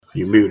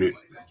You muted.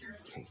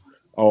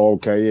 Oh,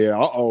 okay,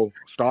 yeah.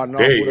 Starting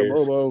off with a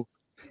boo-boo.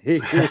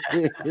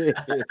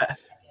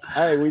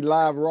 Hey, we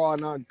live raw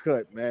and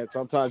uncut, man.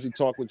 Sometimes you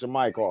talk with your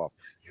mic off.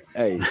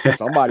 Hey,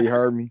 somebody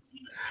heard me.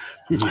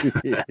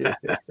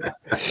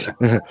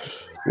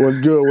 What's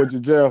good with you,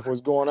 Jeff?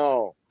 What's going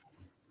on?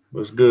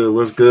 What's good?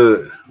 What's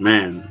good,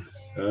 man?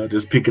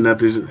 Just peeking at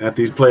these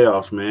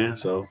playoffs, man.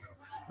 So,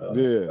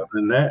 Yeah. other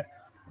than that,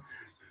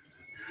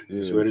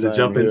 just ready to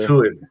jump here.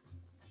 into it.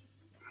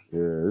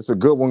 Yeah, it's a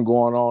good one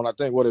going on. I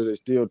think, what is it,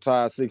 still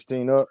tied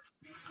 16 up?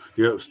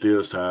 Yep,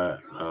 still tied.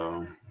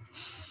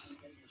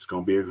 It's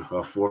going to be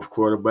a fourth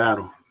quarter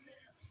battle.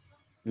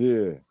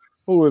 Yeah.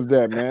 Who is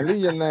that, man?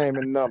 Leave your name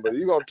and number.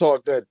 You going to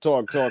talk that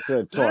talk.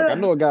 I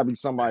know it got to be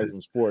somebody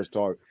from Sports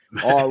Talk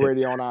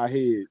already on our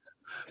heads.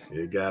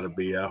 It got to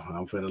be.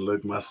 I'm finna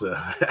look myself.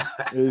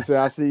 He said,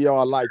 I see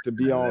y'all like to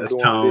be on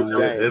doing Tony. big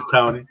games. It's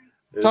Tony.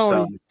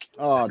 Tony.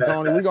 Oh,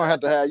 Tony, we're going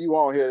to have you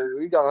on here.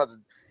 We got to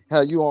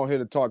have you on here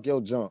to talk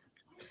your junk.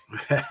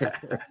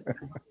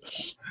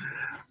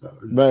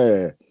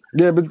 Man.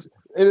 Yeah, but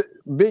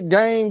big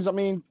games, I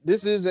mean,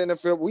 this is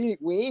NFL.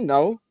 We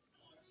know.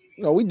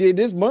 You know, we did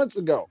this months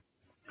ago.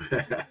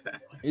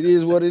 It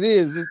is what it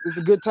is. It's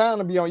a good time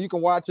to be on. You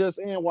can watch us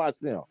and watch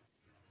them.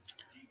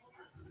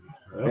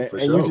 For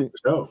sure.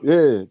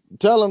 Yeah.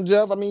 Tell them,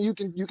 Jeff. I mean, you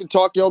can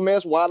talk your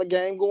mess while the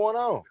game going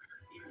on.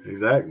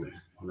 Exactly.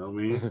 You know what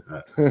I mean?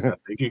 I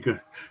think you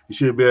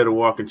should be able to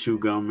walk and chew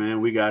gum,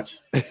 man. We got you.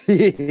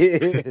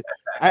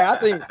 I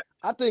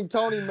think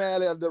Tony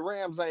mad at the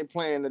Rams ain't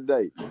playing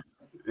today.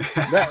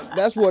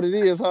 That's what it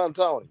is, huh,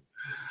 Tony?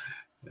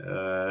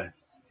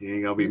 He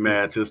ain't gonna be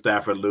mad till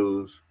Stafford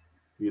lose.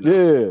 You know?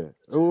 Yeah.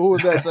 Who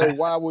would that say?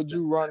 Why would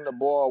you run the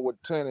ball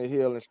with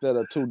Tannehill instead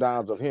of 2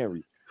 downs of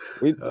Henry?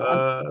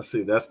 Let's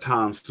see. That's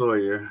Tom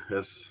Sawyer.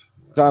 That's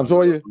Tom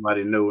Sawyer.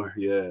 Somebody newer.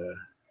 Yeah.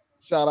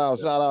 Shout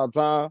out,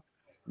 Tom.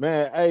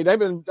 Man, hey, they've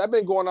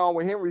been going on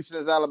with Henry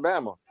since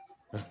Alabama.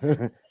 He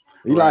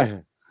right.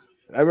 Like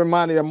that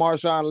reminded me of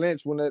Marshawn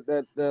Lynch when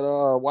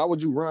that why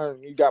would you run?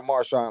 You got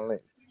Marshawn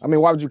Lynch. I mean,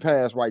 why would you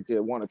pass right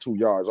there 1 or 2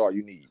 yards? All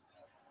you need.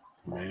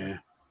 Man.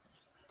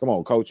 Come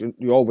on, coach. You're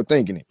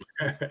overthinking it.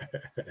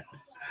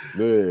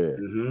 Yeah.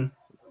 Mm-hmm.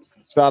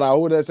 Shout out.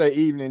 Who would that say?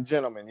 Evening,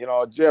 gentlemen. You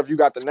know, Jeff, you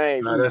got the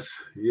name. No, that's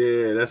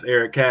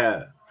Eric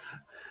Cab.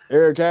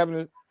 Eric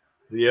Cabinet?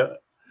 Yep.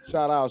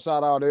 Shout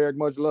out, Eric.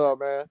 Much love,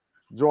 man.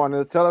 Join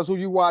us. Tell us who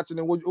you watching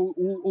and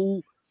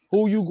who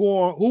you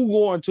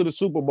going to the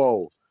Super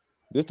Bowl.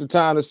 This the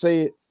time to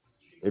say it.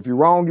 If you're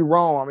wrong, you're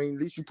wrong. I mean,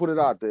 at least you put it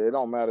out there. It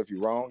don't matter if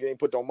you're wrong. You ain't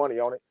put no money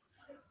on it.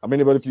 I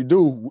mean, but if you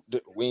do,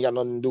 we ain't got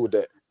nothing to do with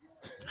that.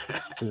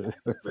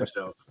 For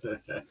sure.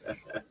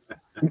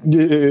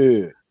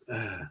 Yeah.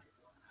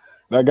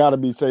 That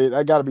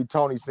gotta be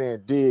Tony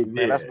saying dig,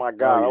 man. That's my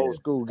guy, old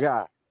school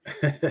guy.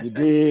 You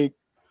dig?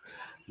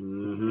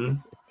 Mm-hmm.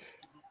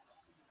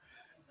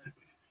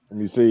 Let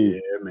me see.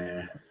 Yeah,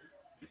 man.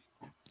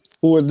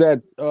 Who is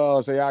that?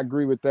 Say I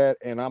agree with that,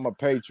 and I'm a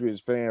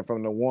Patriots fan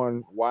from the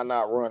one. Why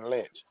not run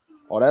Lynch?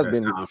 Oh, that's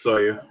been Tom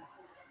Sawyer.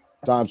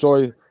 Tom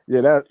Sawyer.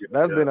 Yeah,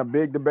 that's been a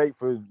big debate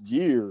for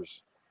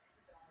years.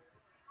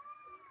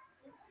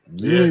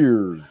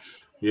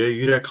 Years. Yeah,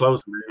 you're that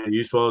close, man.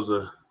 You're supposed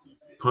to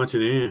punch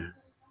it in.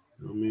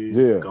 I mean,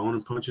 go on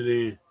and punch it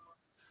in.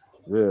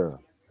 Yeah.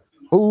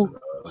 Who?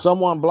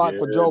 Someone blocked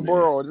for Joe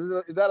Burrow.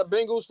 Is that a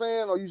Bengals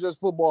fan or you just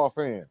football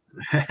fan?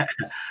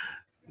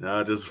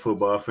 No, just a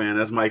football fan.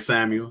 That's Mike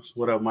Samuels.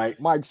 What up, Mike?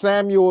 Mike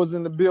Samuels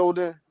in the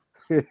building.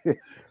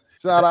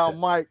 Shout out,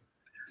 Mike.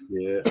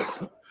 Yeah.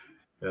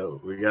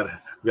 We gotta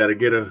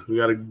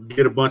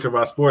get a bunch of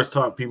our sports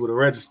talk people to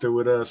register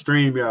with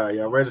StreamYard.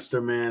 Y'all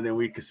register, man, then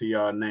we can see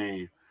y'all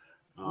name.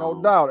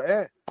 No doubt,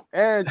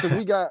 and because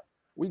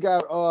we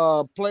got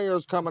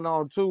players coming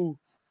on too.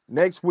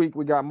 Next week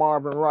we got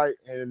Marvin Wright,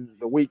 and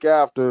the week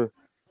after,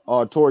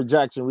 Torrey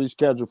Jackson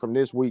rescheduled from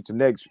this week to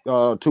next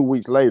 2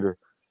 weeks later.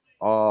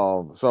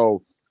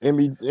 So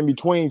in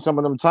between some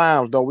of them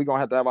times though, we're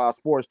gonna have to have our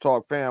sports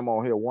talk fam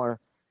on here one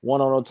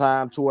at a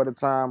time, 2 at a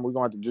time. We're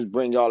gonna have to just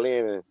bring y'all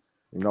in and.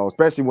 You know,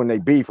 especially when they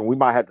beef, and we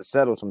might have to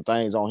settle some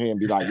things on here and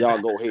be like, y'all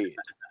go ahead.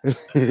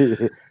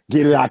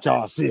 Get it out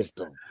y'all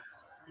system.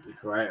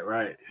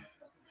 Right.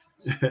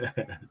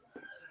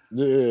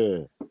 Yeah.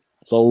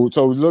 So we're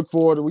gonna look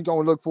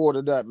forward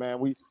to that, man.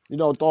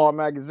 Thawed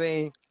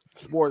Magazine,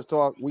 Sports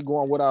Talk, we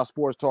going with our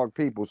Sports Talk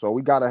people. So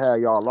we gotta have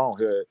y'all on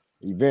here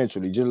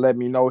eventually. Just let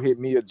me know, hit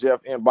me or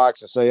Jeff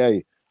inbox and say,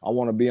 hey, I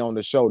want to be on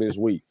the show this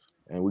week.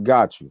 And we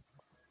got you.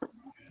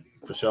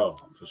 For sure.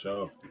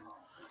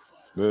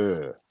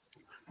 Yeah.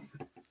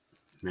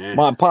 Man.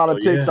 My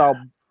politics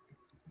are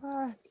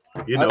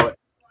you know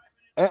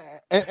it.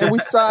 And we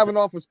striving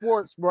off of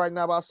sports right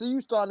now, but I see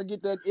you starting to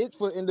get that itch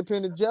for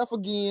independent Jeff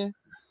again.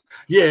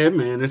 Yeah,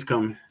 man, it's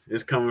coming.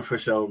 It's coming for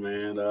sure,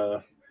 man.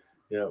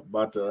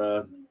 About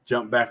to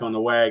jump back on the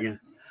wagon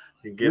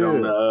and get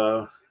on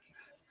the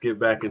get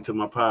back into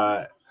my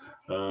pod.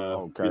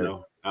 Okay. You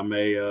know, I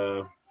may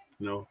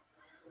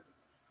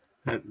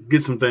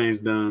get some things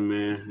done,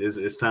 man.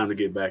 It's time to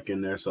get back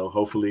in there. So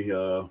hopefully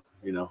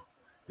you know,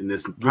 in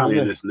this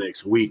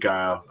next week,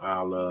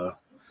 I'll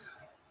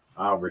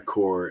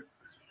record.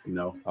 You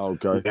know,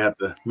 okay.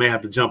 May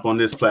have to jump on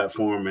this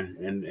platform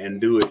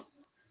and do it.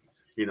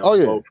 You know,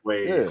 both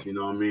ways. Yeah. You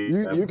know what I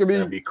mean?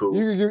 That'd be cool.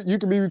 You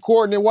can be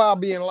recording it while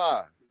being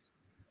live.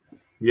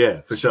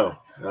 Yeah, for sure.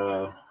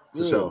 For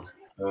sure.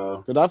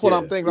 Because that's what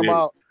I'm thinking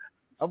about.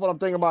 That's what I'm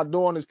thinking about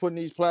doing is putting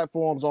these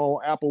platforms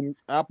on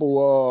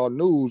Apple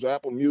News,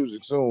 Apple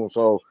Music soon.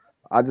 So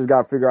I just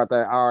got to figure out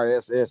that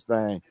RSS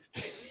thing.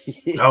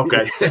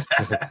 Okay.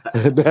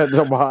 That's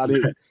about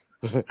it.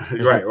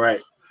 Right.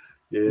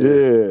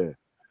 Yeah.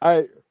 All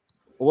right.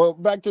 Well,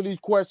 back to these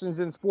questions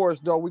in sports,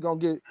 though. We're going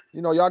to get,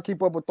 y'all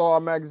keep up with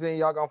Thawed Magazine.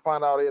 Y'all going to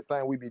find out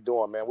everything we be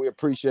doing, man. We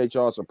appreciate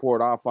y'all's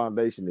support. Our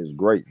foundation is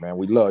great, man.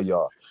 We love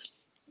y'all.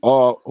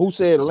 Who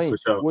said link?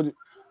 Sure.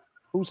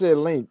 Who said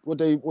link? What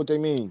they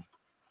mean?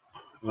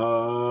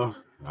 I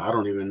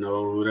don't even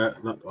know who that.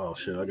 Oh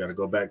shit! I got to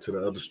go back to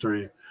the other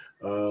stream.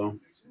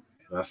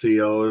 I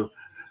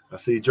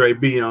see Dre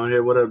B on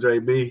here. What up, Dre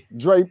B?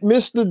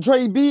 Mr.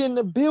 Dre B in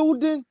the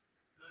building.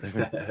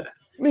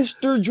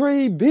 Mr.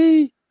 Dre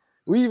B.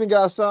 We even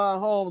got Sean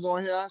Holmes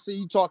on here. I see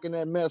you talking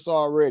that mess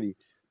already.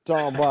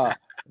 Talking about,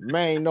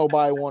 man,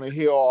 nobody want to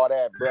hear all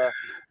that, bro.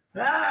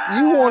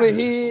 You want to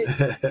hear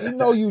it? You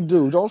know you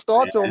do. Don't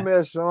start your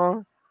mess,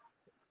 Sean.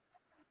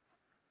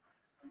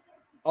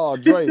 Oh,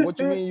 Dre, what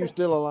you mean you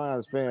still a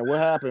Lions fan? What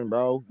happened,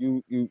 bro?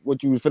 You was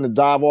finna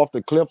dive off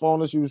the cliff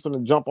on us? You was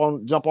finna jump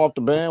off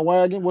the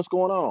bandwagon? What's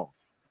going on?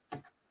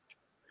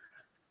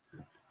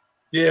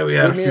 Yeah, we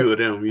had a few of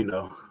them, We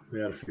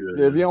had a few of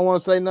them. If you don't want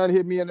to say nothing,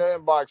 hit me in the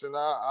inbox and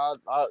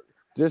I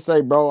just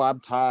say, bro, I'm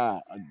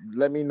tired.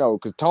 Let me know.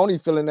 Because Tony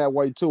feeling that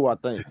way too, I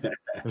think.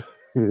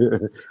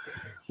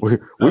 we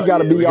got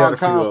to be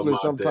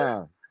accomplished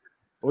sometime.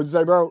 What'd you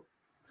say, bro?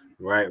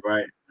 Right.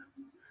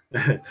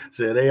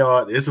 So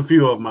it's a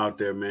few of them out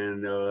there,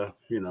 man. They'll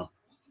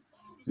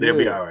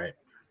be all right.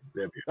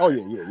 Yeah.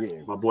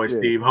 My boy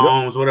Steve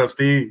Holmes. What up,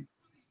 Steve?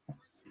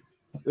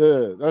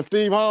 Yeah, that's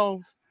Steve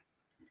Holmes.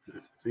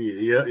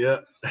 Yeah.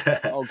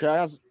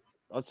 Okay,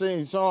 I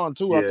seen Sean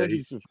too. Yeah, I think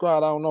he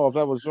subscribed. I don't know if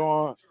that was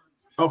Sean.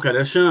 Okay,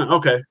 that's Sean.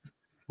 Okay.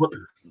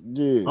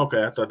 Yeah.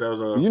 Okay, I thought that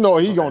was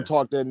he gonna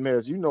talk that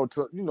mess. He gonna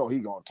talk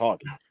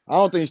it. I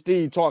don't think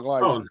Steve talk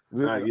like.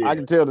 I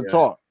can tell the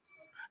talk.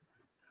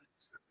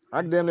 I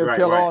can damn near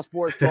tell all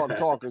sports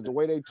talkers the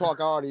way they talk.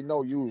 I already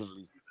know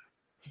usually.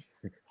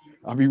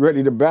 I'll be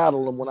ready to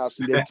battle them when I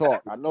see they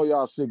talk. I know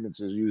y'all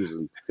signatures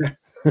usually.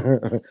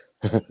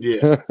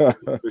 Yeah,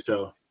 for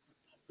sure.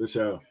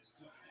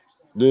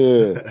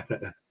 Yeah.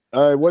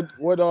 All right,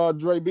 what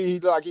Dre B,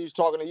 he's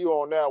talking to you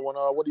on that one.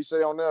 What he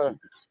say on there?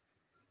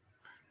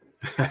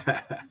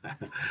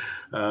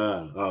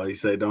 He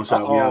said, "Don't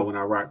shout me out when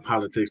I rock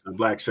politics and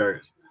black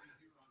shirts."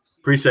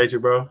 Appreciate you,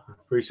 bro.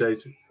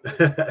 Appreciate you.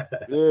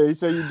 Yeah, he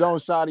said you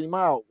don't shout him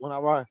out when I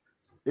rock.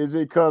 Is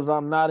it because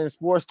I'm not in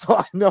sports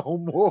talk no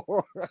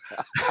more?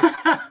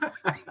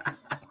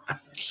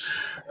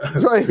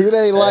 Dre, it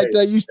ain't like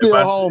that. You still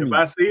homie. If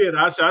I see it,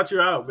 I'll shout you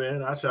out,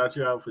 man. I'll shout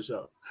you out for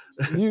sure.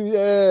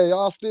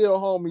 Y'all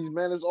still homies,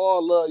 man. It's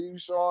all love. You,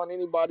 Sean,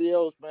 anybody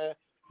else, man,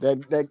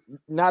 that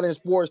not in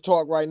sports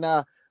talk right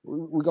now.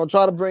 We're gonna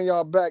try to bring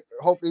y'all back.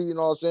 Hopefully, you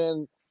know what I'm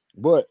saying.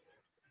 But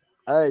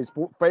hey,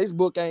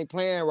 Facebook ain't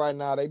playing right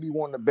now. They be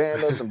wanting to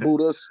ban us and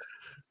boot us.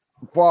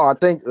 I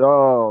think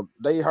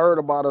they heard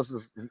about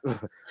us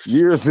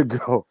years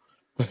ago.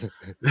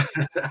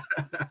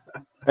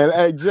 And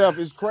hey, Jeff,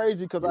 it's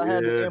crazy because I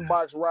had to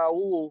inbox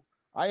Raul.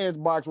 I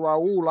inboxed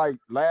Raul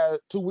like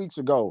 2 weeks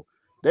ago.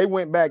 They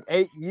went back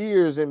 8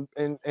 years and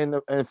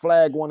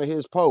flagged one of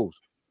his posts.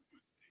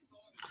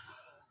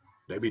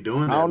 They be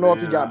doing that. I don't know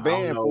if he got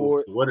banned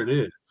for it. What it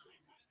is.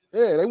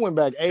 Yeah, they went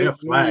back 8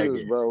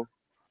 years, bro.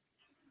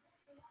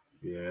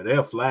 Yeah,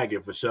 they'll flag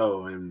it for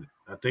sure. And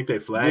I think they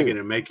flag it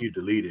and make you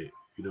delete it.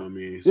 You know what I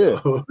mean?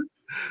 So,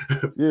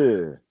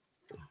 yeah.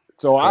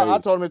 So I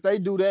told them if they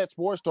do that,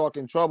 sports talk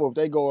in trouble. If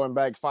they going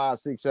back 5,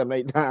 6, 7,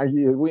 8, 9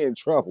 years, we in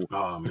trouble.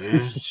 Oh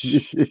man,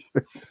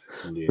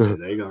 yeah,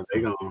 they gonna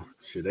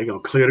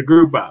clear the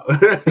group out. They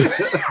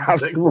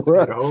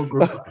clear the whole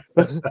group out.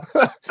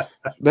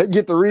 They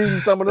get to reading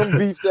some of them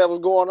beef that was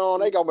going on.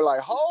 They gonna be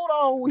like, hold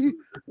on,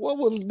 what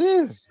was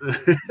this?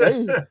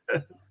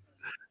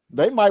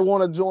 They might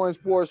want to join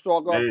sports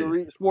talk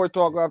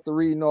after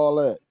reading all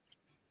that.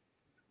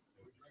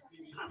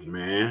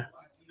 Man.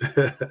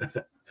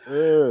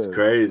 It's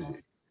crazy.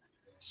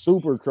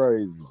 Super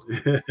crazy.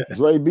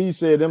 Dre B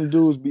said them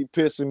dudes be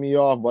pissing me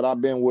off, but I've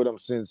been with them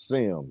since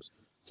Sims.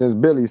 Since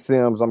Billy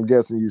Sims, I'm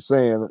guessing you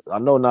saying. I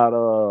know not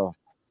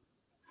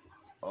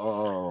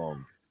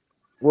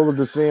what was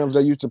the Sims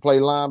that used to play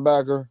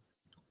linebacker?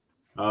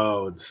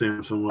 Oh, the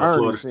Sims from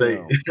Florida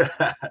State.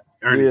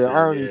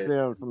 Ernie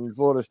Sims from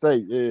Florida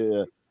State.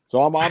 Yeah.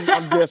 So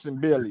I'm guessing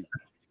Billy.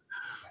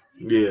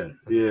 Yeah.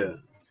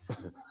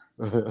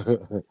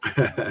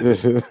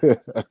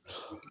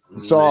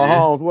 Shaw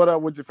Holmes, what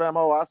up with your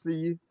famo? I see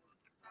you.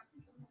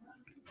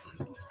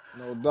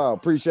 No doubt.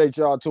 Appreciate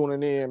y'all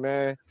tuning in,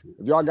 man.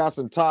 If y'all got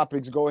some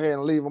topics, go ahead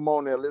and leave them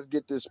on there. Let's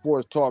get this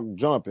sports talk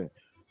jumping.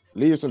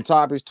 Leave some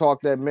topics,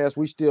 talk that mess.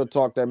 We still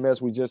talk that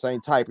mess. We just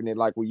ain't typing it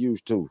like we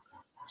used to.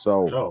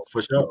 So,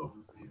 for sure.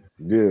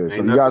 Yeah.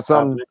 So you got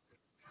something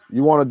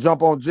you want to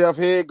jump on Jeff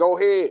head? Go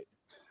ahead.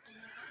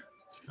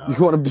 You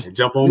want to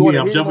jump on me?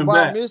 I'm jumping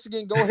back.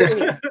 Michigan? Go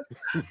ahead.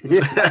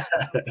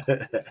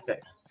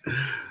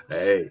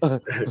 Hey,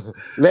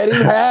 let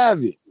him have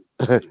it.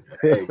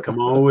 Hey, come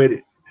on with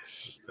it.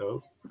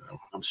 So,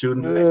 I'm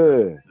shooting.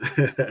 Yeah.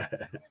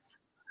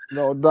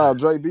 No doubt.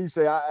 Dre B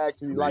say I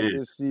actually like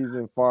this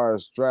season as far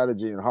as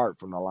strategy and heart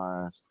from the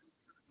Lions.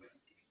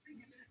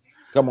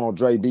 Come on,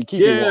 Dre B.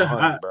 Keep it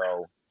 100,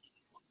 bro.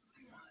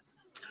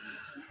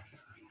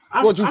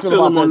 What you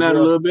feel about that, a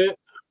little bit?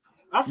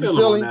 I feel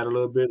him on that a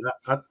little bit.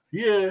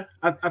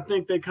 I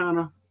think they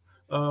kind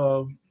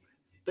of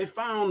they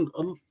found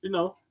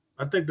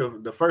I think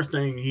the first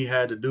thing he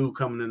had to do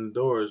coming in the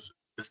door is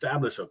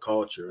establish a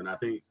culture, and I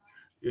think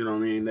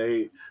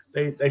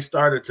they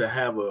started to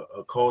have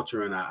a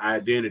culture and an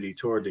identity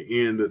toward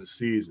the end of the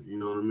season. You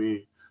know what I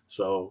mean?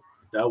 So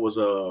that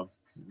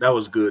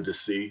was good to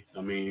see.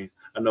 I mean,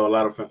 I know a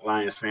lot of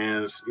Lions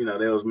fans,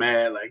 they was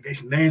mad like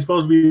they ain't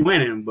supposed to be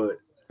winning, but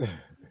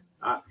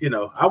I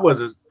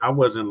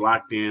wasn't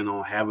locked in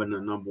on having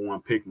the number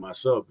one pick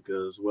myself,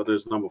 because whether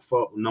it's number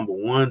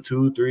 1,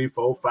 2, 3,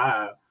 4,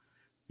 5,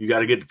 you got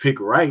to get the pick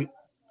right.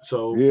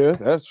 So yeah,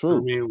 that's true.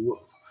 I mean,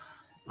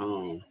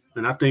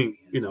 and I think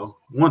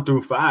 1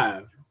 through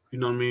 5,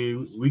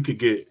 we could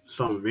get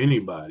some of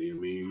anybody. I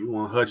mean, you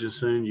want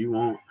Hutchinson, you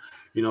want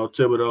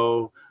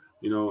Thibodeau.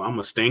 I'm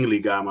a Stingley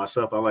guy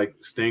myself. I like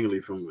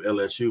Stingley from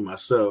LSU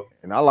myself.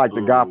 And I like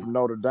the guy from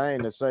Notre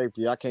Dame, the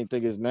safety. I can't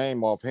think his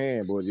name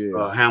offhand, but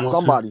Hamilton.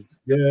 Somebody.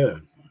 Yeah.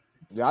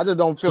 Yeah, I just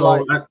don't feel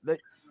like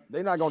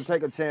they're not going to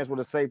take a chance with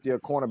a safety or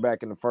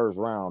cornerback in the first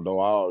round, though.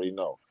 I already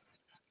know.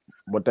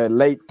 But that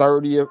late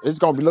 30th, it's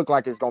going to look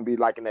like it's going to be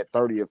like in that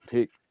 30th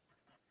pick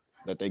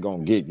that they're going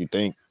to get, you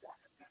think?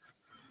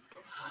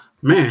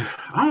 Man,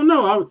 I don't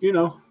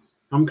know.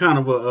 I'm kind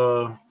of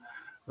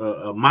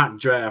a mock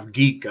draft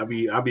geek. I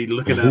be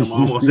looking at them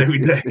almost every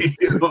day.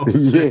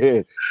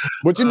 Yeah,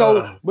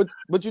 but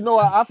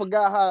I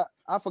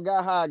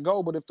forgot how it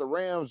go. But if the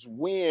Rams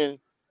win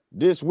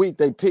this week,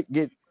 they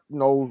get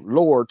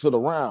lower to the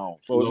round,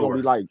 so it's gonna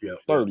be like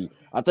 30. Yep.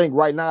 I think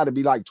right now it'd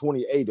be like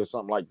 28 or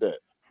something like that.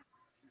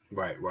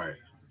 Right.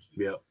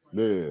 Yep.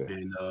 Yeah.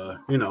 And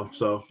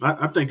so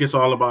I think it's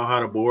all about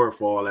how the board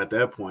fall at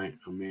that point.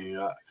 I mean,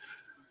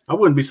 I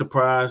wouldn't be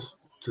surprised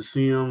to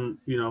see him,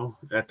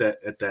 at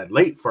that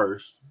late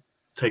first,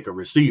 take a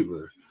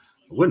receiver.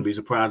 I wouldn't be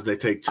surprised if they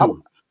take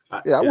two.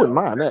 I wouldn't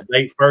mind that.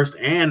 Late first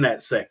and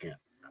that second.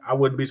 I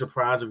wouldn't be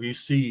surprised if you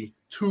see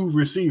 2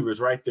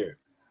 receivers right there.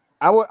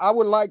 I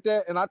would like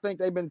that, and I think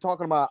they've been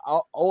talking about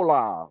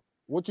Olave.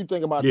 What you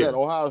think about that?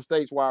 Ohio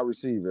State's wide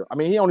receiver. I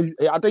mean,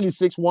 I think he's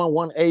 6'1",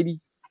 180.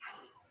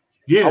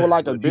 Yeah. I would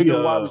like a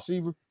bigger wide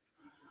receiver.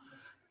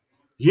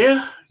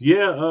 Yeah.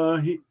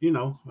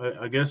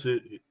 I guess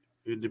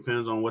it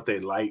depends on what they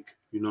like,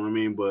 you know what I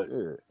mean? But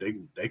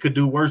they could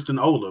do worse than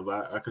Olave.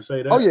 I could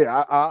say that. Oh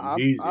yeah,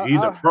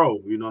 he's a pro,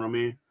 you know what I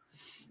mean?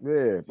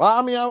 Yeah, but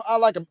I mean, I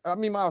like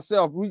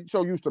myself. We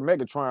so used to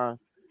Megatron,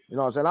 you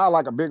know what I'm saying? I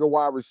like a bigger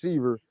wide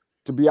receiver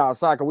to be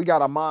outside, because we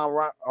got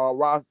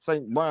Ross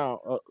St. Brown,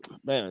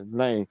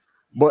 name,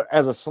 but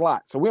as a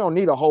slot, so we don't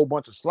need a whole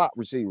bunch of slot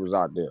receivers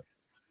out there.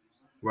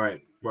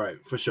 Right,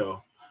 for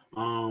sure.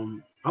 I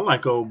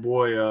like old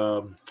boy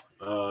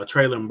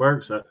Traylon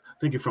Burks. I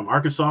think he's from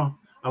Arkansas.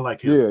 I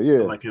like him. Yeah.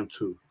 I like him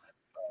too.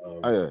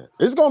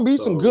 It's gonna be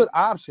some good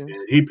options.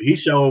 He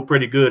showed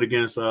pretty good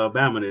against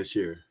Bama this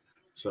year,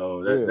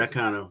 so that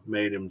kind of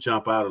made him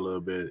jump out a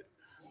little bit.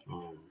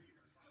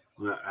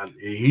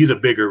 He's a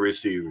bigger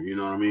receiver, you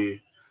know what I mean?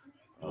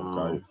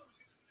 Okay.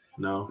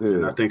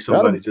 And I think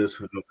somebody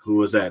who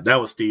was that? That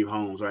was Steve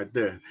Holmes right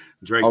there.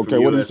 Drake. Okay,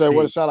 what did he say?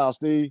 What a shout out,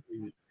 Steve?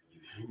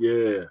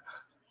 Yeah,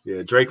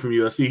 Drake from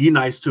USC. He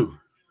nice too.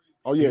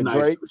 Oh yeah,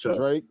 Drake. Sure.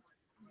 Drake.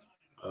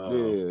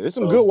 It's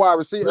some good wide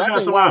receivers. I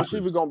think wide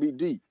receivers gonna be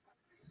deep,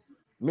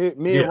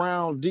 mid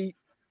round deep.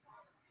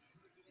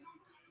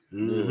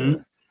 Mm-hmm. Yeah.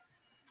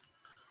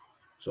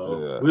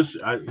 So we'll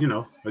see, I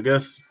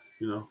guess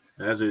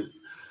as it,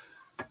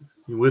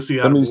 we'll see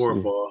how the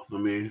board fall. I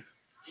mean,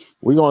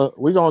 we're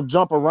gonna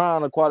jump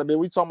around quite a bit.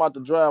 We talking about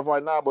the draft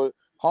right now, but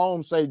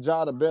Holmes say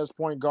Ja the best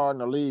point guard in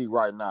the league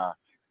right now.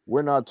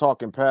 We're not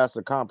talking past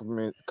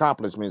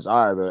accomplishments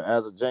either.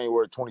 As of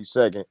January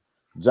 22nd,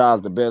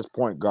 Ja's the best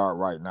point guard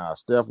right now.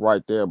 Steph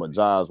right there, but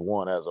Ja's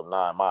one as of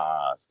now in my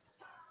eyes.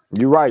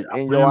 You're right,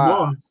 in your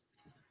eyes.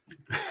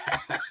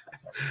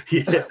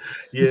 Yeah.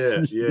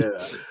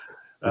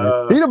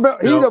 He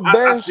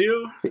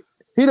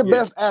the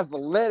best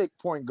athletic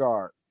point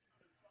guard,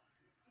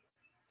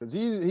 because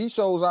he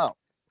shows out.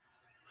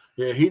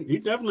 Yeah, he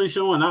definitely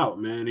showing out,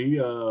 man.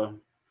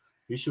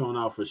 He's showing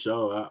out for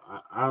sure.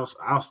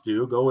 I'll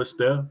still go with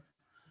Steph,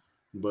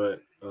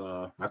 but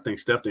I think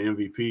Steph the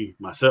MVP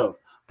myself.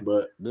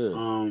 But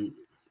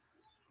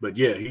But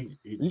yeah, he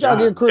you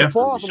gotta give Chris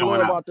Paul some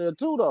love out out there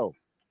too, though.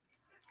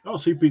 Oh,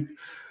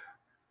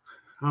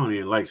 I don't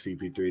even like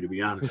CP3 to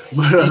be honest,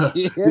 but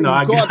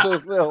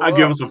I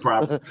give him some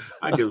props.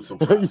 I give him some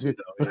props. You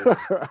know,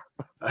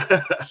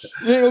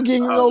 you ain't gonna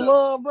give him no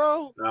love,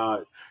 bro.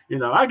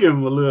 I give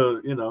him a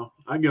little. You know,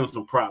 I give him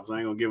some props. I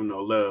ain't gonna give him no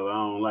love. I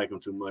don't like him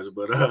too much,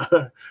 but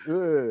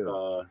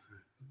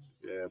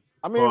yeah.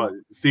 I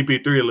mean,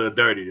 CP3 a little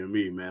dirty to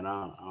me, man.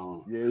 I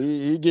don't. Yeah,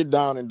 he get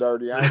down and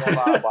dirty. I ain't gonna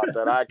lie about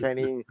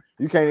that.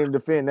 You can't even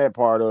defend that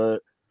part of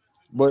it.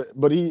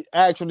 But he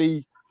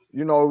actually,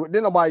 didn't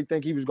nobody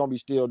think he was gonna be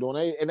still doing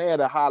it. And they had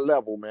a high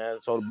level, man.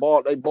 So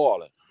they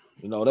balling.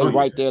 They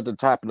right there at the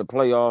top of the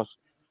playoffs.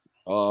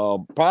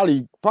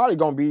 Probably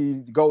gonna be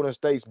Golden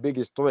State's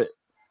biggest threat.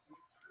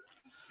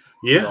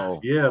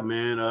 Yeah,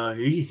 man.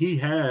 He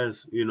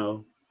has,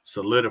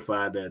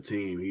 solidified that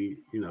team. He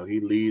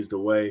leads the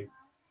way.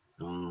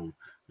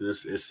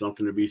 It's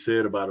something to be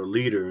said about a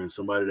leader and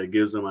somebody that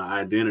gives them an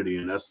identity,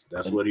 and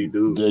that's what he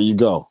do. There you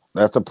go.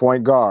 That's a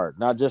point guard,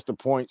 not just a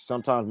point.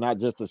 Sometimes not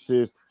just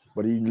assist,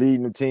 but he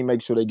leading the team,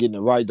 make sure they get in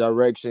the right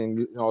direction.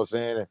 You know what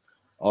I'm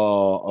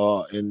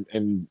saying?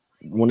 And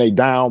when they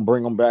down,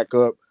 bring them back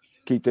up,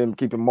 keep them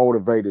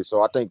motivated.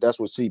 So I think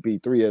that's what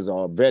CP3 as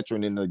a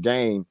veteran in the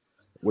game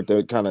with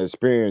that kind of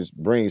experience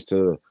brings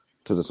to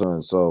the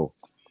Suns. So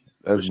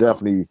that's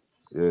definitely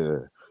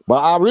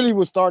But I really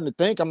was starting to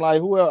think, I'm like,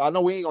 who else? I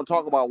know we ain't gonna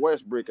talk about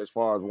Westbrook as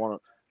far as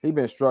he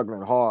been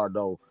struggling hard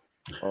though.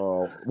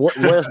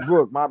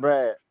 Westbrook, my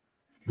bad,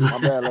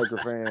 Laker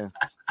fan.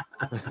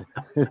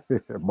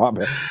 My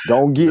bad.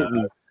 Don't get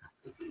me.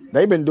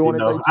 They've been doing it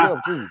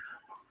themselves too.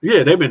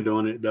 Yeah, they've been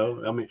doing it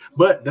though. I mean,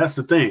 but that's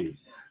the thing.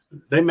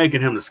 They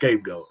making him the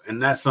scapegoat,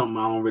 and that's something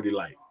I don't really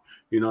like.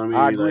 You know what I mean?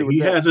 I agree with he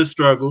that. has his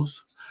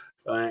struggles,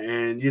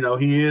 and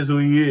he is who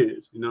he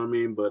is. You know what I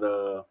mean? But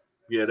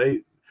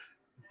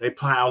they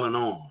piling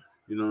on.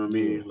 You know what I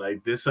mean? Yeah.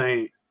 Like this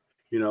ain't.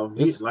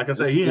 Like I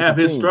say, he have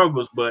his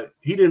struggles, but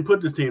he didn't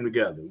put this team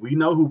together. We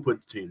know who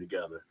put the team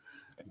together.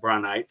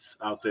 Brownites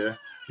out there.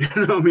 You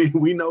know what I mean?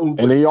 We know who.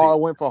 And they all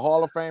went for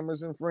Hall of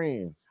Famers and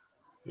friends.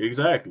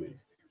 Exactly.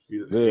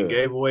 And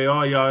gave away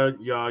all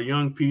y'all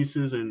young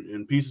pieces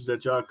and pieces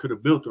that y'all could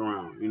have built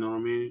around. You know what I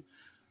mean?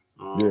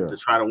 To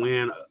try to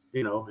win,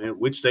 and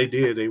which they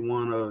did. They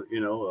won a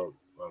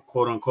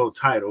quote unquote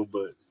title,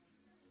 but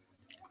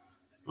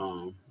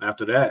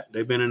after that,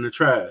 they've been in the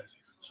trash.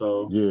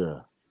 So yeah.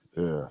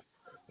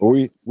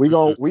 We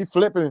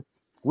flipping.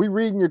 We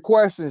reading your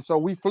questions, so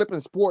we flipping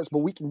sports, but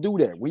we can do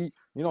that. We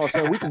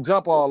can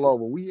jump all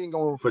over. We ain't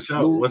gonna for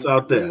sure. What's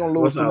out there? We ain't gonna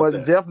lose too much.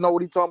 There? Jeff know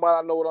what he's talking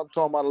about. I know what I'm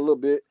talking about a little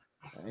bit.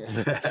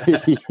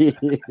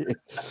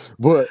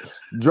 But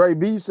Dre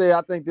B said,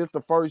 I think this is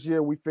the first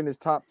year we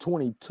finished top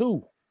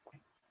 22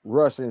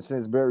 rushing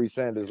since Barry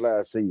Sanders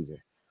last season.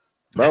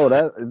 Bro,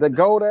 the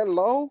goal that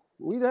low?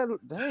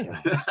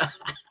 Damn.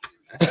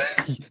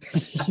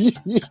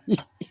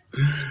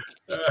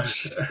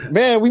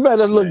 Man, we made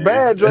us look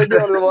bad, Dre B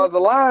on the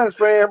Lions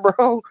fan,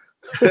 bro.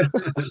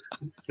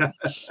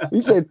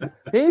 He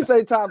didn't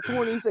say top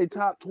 20, he said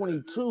top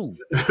 22.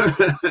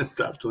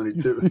 Top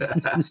 22.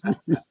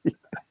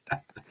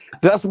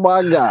 That's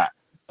my guy.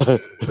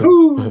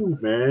 Ooh,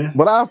 man.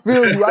 But I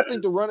feel you. I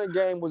think the running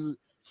game is in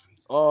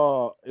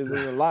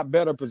a lot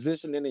better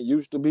position than it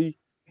used to be.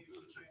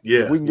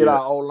 Yeah. If we can get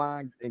our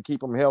O-line and keep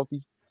them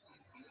healthy.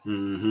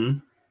 Mm-hmm.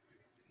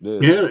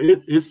 Yeah,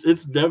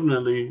 it's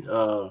definitely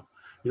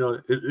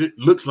it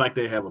looks like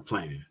they have a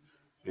plan.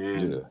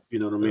 And you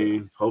know what I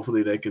mean?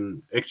 Hopefully they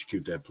can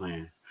execute that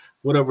plan.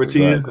 What up,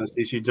 Ratia? Exactly. I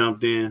see she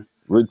jumped in.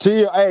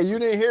 Ratia, hey, you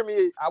didn't hear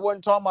me. I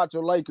wasn't talking about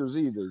your Lakers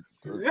either.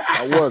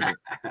 I wasn't.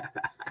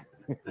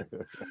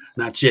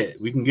 Not yet.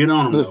 We can get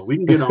on them though. We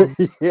can get on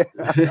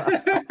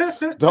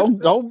them.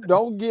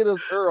 Don't get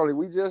us early.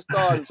 We just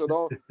started, so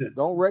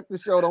don't wreck the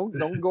show.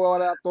 Don't go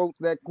out our throats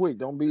that quick.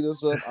 Don't beat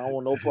us up. I don't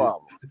want no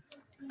problem.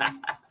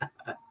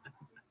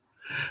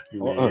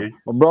 My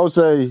bro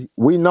say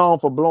we known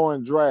for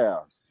blowing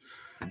drafts.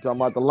 You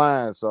talking about the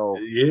Lions, so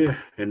yeah,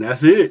 and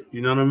that's it.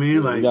 You know what I mean?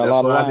 Yeah, like we got a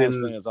lot of Lions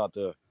fans out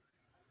there.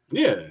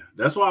 Yeah,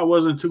 that's why I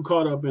wasn't too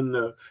caught up in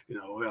the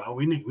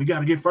we got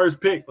to get first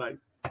pick. Like,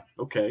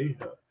 okay,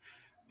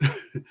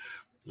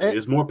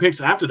 there's more picks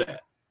after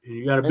that, and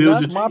you got to build your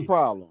team. That's my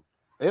problem.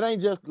 It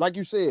ain't just like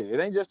you said. It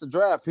ain't just a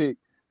draft pick,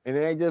 and it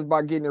ain't just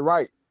about getting it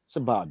right. It's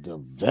about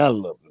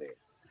development.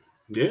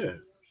 Yeah,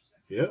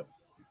 yep.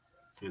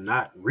 And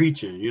not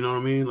reaching, you know what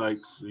I mean? Like,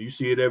 so you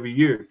see it every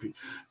year.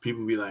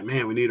 People be like,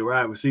 man, we need a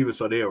wide receiver,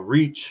 so they'll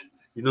reach.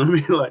 You know what I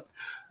mean? Like,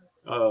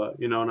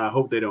 and I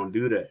hope they don't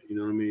do that. You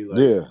know what I mean?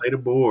 Like, play the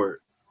board.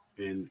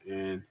 And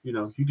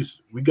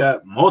we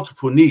got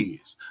multiple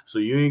needs. So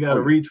you ain't got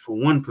to reach for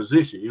one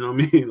position. You know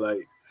what I mean?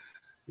 Like,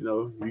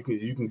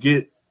 you can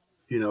get,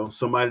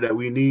 somebody that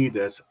we need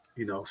that's,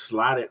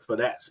 slotted for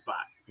that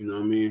spot. You know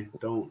what I mean?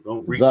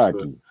 Don't reach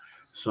for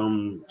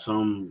some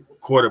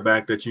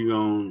quarterback that you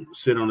gonna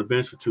sit on the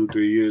bench for 2-3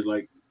 years.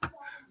 Like,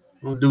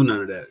 don't do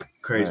none of that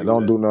crazy. Man,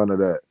 don't do none of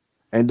that,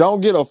 and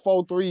don't get a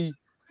 4-3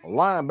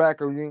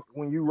 linebacker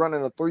when you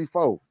running a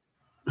 3-4.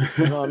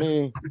 You know what I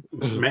mean?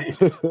 Man.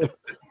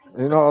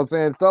 You know what I'm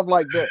saying? Stuff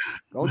like that.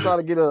 Don't try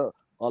to get a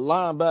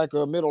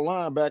linebacker, a middle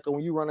linebacker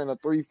when you running a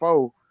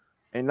 3-4,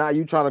 and now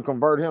you trying to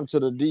convert him to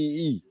the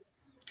DE.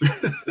 You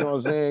know what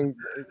I'm saying?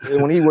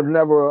 When he would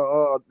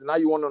never. Now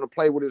you want him to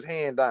play with his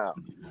hand down.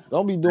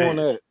 Don't be doing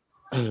that,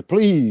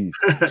 please.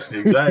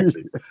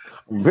 Exactly.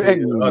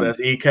 Begging you. That's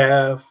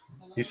ECAV.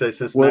 He said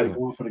Cincinnati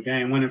going for the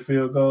game-winning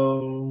field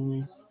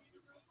goal.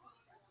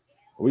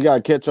 We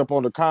gotta catch up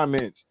on the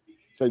comments.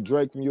 Say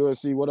Drake from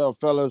USC. What up,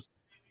 fellas?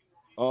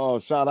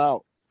 Shout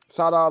out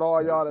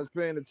all y'all that's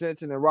paying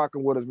attention and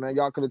rocking with us, man.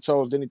 Y'all could have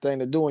chose anything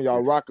to do, and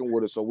y'all rocking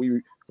with us, so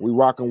we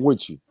rocking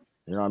with you.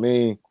 You know what I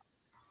mean?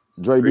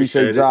 Dre B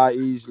say Jai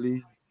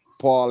easily.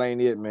 Paul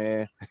ain't it,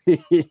 man.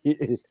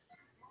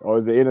 Or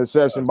is it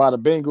interception by the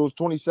Bengals?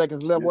 20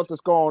 seconds left. What's the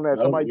score on that?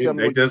 Somebody tell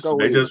me what the score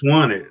is. They just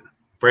won it.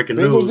 Breaking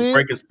Bengals news.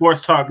 Breaking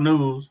sports talk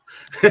news.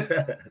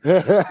 Yep.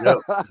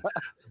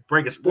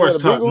 Breaking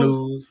sports talk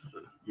news.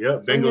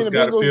 Yep. So Bengals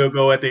got a field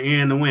goal at the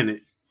end to win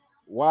it.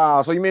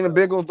 Wow. So you mean the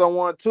Bengals don't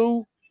want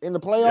 2 in the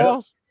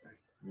playoffs?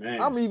 Yep.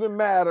 Man. I'm even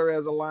madder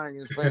as a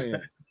Lions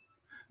fan.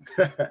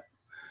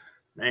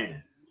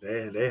 Man,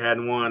 they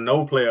hadn't won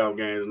no playoff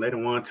games, and they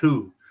done won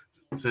 2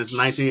 since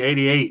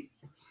 1988.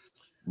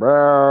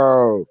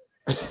 Bro.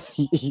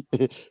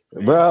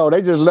 Bro,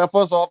 they just left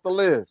us off the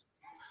list.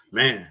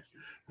 Man.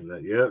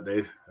 Yep,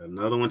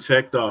 another one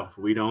checked off.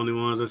 We the only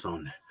ones that's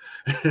on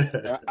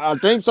there. I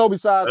think so,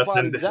 besides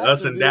probably Jacksonville.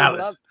 Us and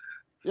Dallas.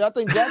 I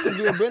think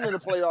Jacksonville been in the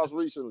playoffs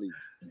recently.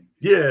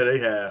 Yeah, they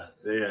have.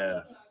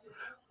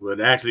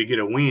 But actually get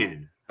a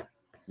win.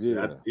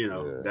 Yeah.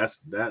 That's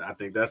that. I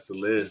think that's the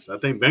list. I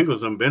think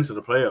Bengals have been to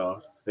the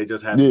playoffs. They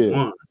just haven't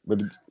won.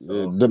 But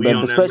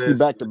especially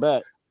back to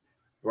back.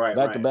 Right.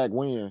 Back to back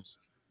wins.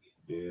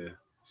 Yeah.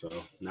 So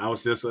now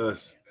it's just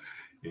us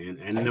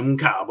and them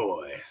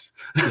Cowboys.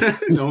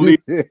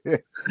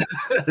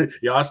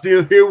 Y'all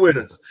still here with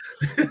us.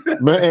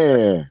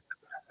 Man.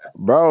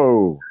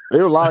 Bro,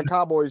 there was a lot of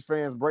Cowboys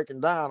fans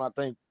breaking down. I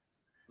think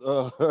they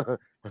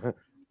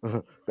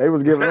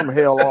was giving them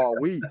hell all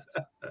week.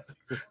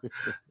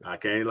 I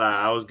can't lie.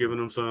 I was giving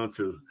them some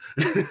too.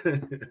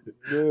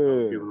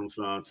 Giving them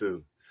some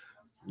too.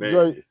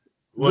 Man,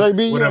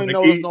 JB, you ain't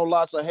noticed no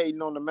lots of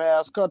hating on the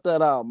Mavs. Cut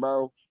that out,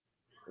 bro.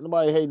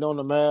 Nobody hating on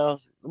the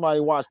Mavs.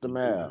 Nobody watch the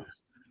Mavs.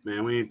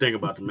 Man, we ain't think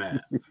about the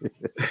Mavs.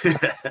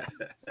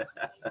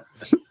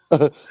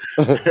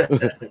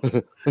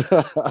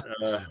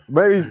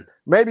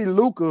 Maybe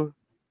Luka.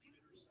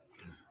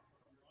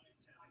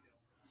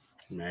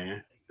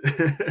 Man.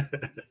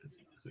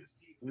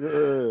 Yeah.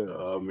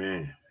 Oh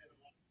man.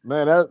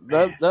 Man,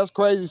 that's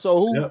crazy. So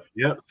who?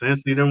 Yep.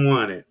 Since he done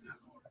won it.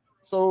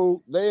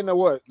 So they in the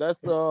what? That's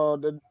they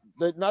going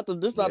to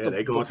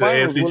the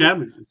AFC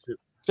championship.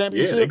 Yeah,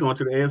 they going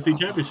to the AFC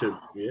championship.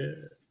 Yeah.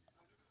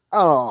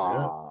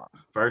 Oh. Yeah.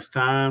 First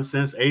time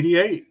since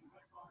 '88.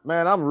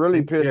 Man, I'm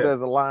really pissed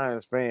as a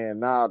Lions fan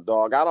now,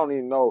 dog. I don't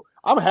even know.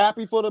 I'm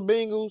happy for the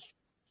Bengals,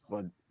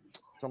 but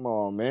come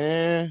on,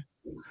 man.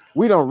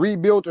 We done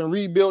rebuilt and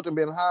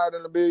been higher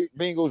than the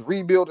Bengals.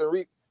 Rebuilt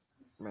and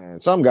man,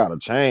 something got to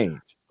change.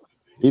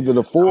 Either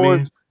the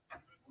Fords.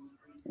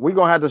 We're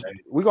gonna have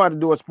to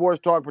do a sports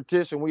talk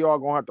petition. We all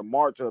gonna have to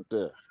march up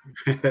there.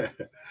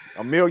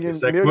 A million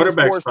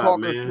sports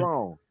talkers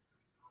strong.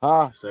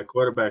 Huh? It's that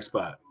quarterback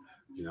spot.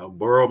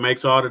 Burrow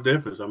makes all the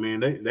difference. I mean,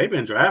 they've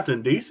been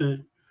drafting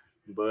decent,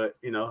 but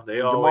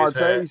they always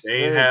Chase,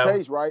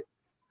 Chase, right?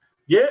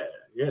 Yeah.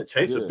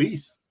 Chase a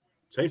beast.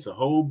 Chase a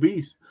whole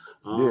beast.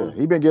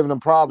 He been giving them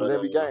problems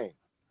every game.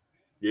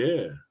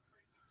 Yeah,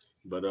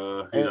 but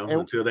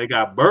until they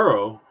got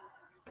Burrow,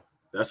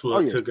 that's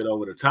what took it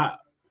over the top.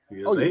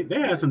 They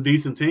had some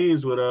decent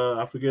teams with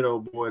I forget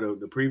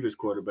the previous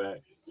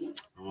quarterback.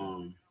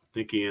 I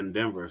think he in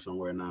Denver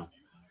somewhere now.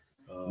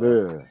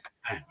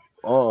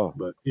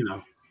 But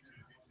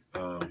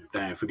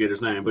forget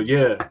his name. But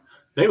yeah,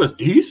 they was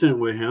decent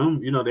with him.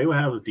 They would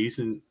have a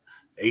decent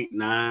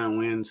 8-9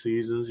 win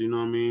seasons. You know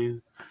what I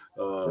mean?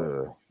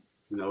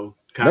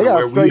 Kind of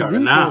where we are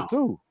now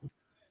too.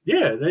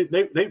 Yeah, they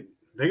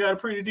got a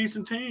pretty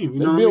decent team.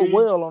 They built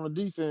well on the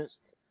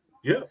defense.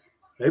 Yeah.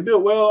 They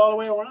built well all the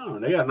way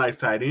around. They got nice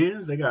tight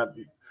ends. They got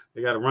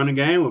a running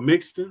game with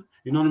Mixon.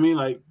 You know what I mean?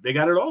 Like they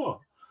got it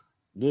all.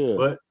 Yeah.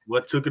 But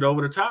what took it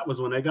over the top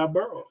was when they got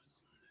Burrow.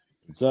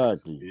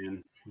 Exactly.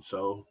 And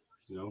so,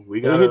 they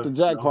hit the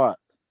jackpot.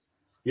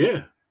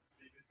 Yeah.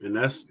 And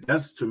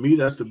that's to me,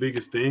 that's the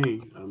biggest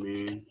thing. I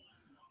mean,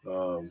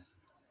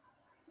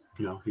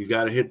 you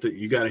gotta hit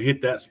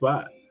that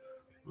spot.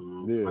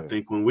 I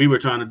think when we were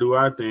trying to do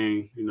our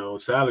thing,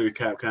 salary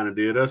cap kind of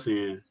did us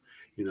in,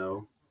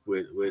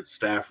 with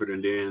Stafford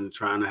and then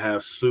trying to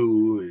have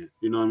Sue and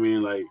you know what I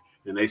mean? Like,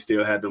 and they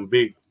still had them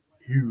big,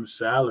 huge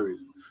salaries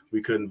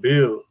we couldn't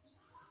build.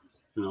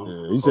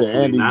 You said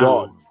Andy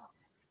Dalton.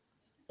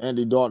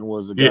 Andy Dalton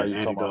was the guy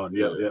you're talking about.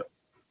 Yep.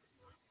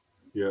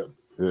 Yeah.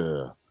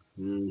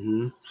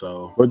 Mm-hmm.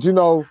 So, but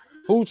who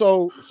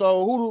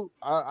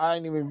I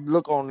ain't even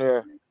look on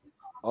there.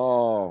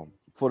 For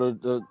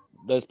the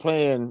that's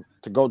playing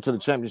to go to the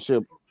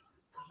championship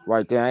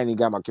right there. I ain't even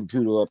got my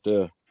computer up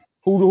there.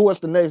 What's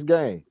the next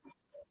game?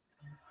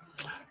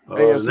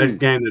 The next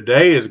game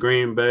today is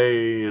Green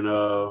Bay and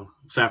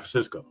San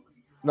Francisco.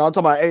 No, I'm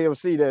talking about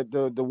AFC. That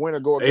the winner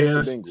go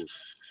against the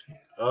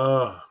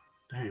Bengals.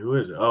 Dang, who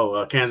is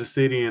it? Kansas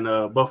City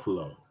and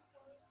Buffalo.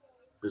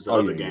 There's the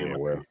other game.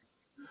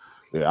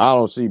 Yeah, I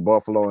don't see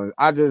Buffalo.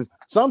 And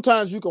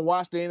sometimes you can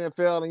watch the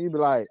NFL and you be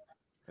like,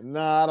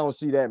 nah, I don't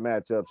see that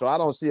matchup. So I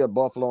don't see a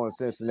Buffalo and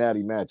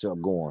Cincinnati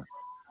matchup going.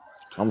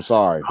 I'm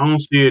sorry. I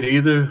don't see it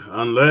either,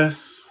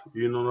 unless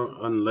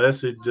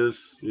it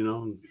just,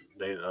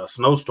 a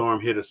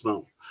snowstorm hit or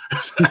something. I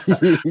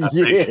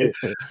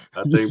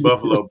think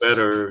Buffalo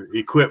better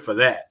equipped for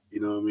that.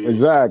 You know what I mean?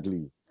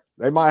 Exactly.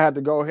 They might have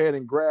to go ahead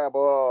and grab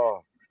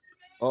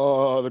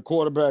the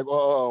quarterback.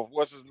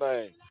 What's his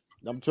name?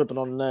 I'm tripping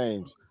on the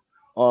names.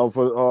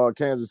 For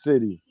Kansas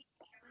City.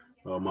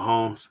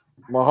 Mahomes.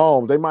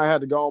 They might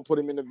have to go and put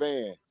him in the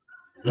van.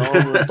 Go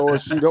over and throw a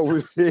sheet over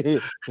his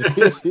head.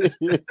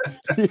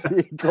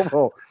 Come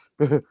on.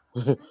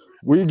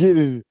 We get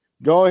it.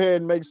 Go ahead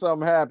and make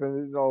something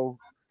happen. You know,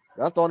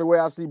 that's the only way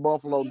I see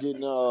Buffalo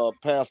getting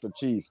past the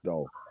Chiefs,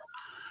 though.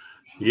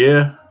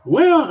 Yeah.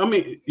 Well, I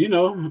mean,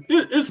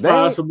 it's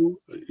possible.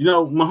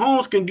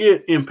 Mahomes can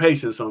get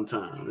impatient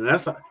sometimes. And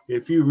that's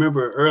if you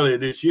remember earlier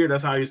this year,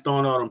 that's how he's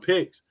throwing all them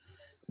picks.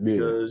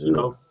 Because,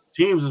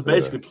 teams is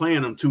basically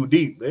playing them too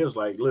deep. They was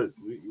like, look,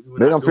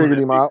 they don't figure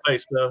him out. Play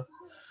stuff.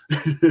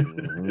 They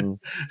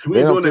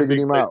don't figure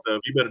him out.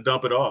 Stuff. You better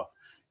dump it off.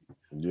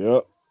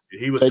 Yep.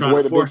 He was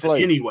trying to force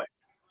it anyway.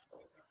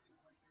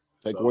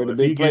 Take away the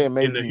big play and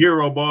make the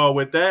hero ball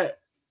with that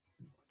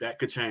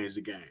could change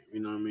the game.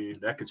 You know what I mean?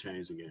 That could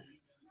change the game.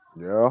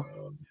 Yeah.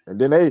 And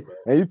then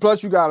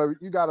plus you gotta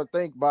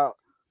think about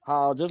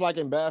how, just like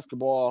in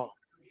basketball,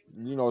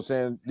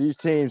 saying these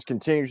teams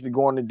continuously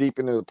going deep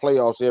into the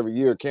playoffs every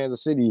year.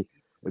 Kansas City,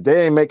 if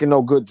they ain't making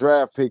no good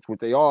draft picks, which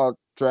they are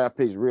draft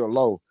picks real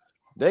low,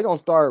 they gonna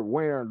start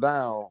wearing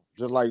down,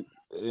 just like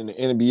in the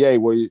NBA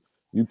where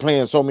you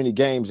playing so many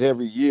games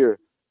every year.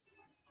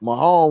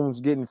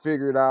 Mahomes getting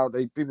figured out.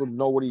 People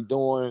know what he's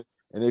doing.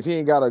 And if he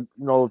ain't got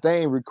if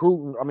they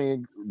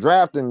ain't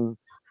drafting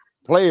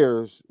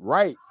players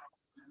right,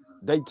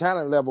 they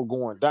talent level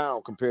going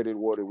down compared to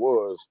what it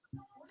was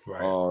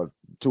right.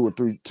 2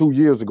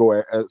 years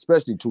ago,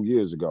 especially 2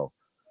 years ago.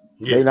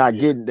 Yeah,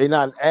 they're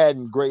not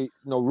adding great,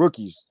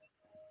 rookies.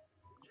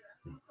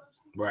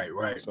 Right.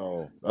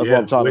 So that's what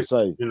I'm trying to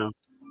say.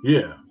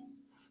 Yeah,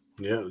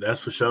 that's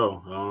for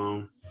sure.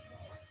 I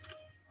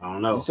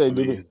don't know.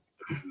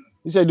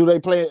 You say, do they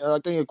play? I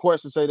think a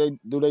question say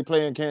do they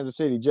play in Kansas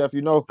City, Jeff?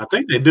 I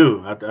think they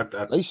do.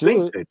 They should.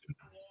 Think they do.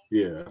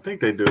 Yeah, I think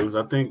they do.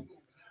 I think,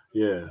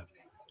 yeah.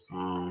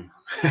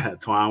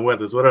 Twine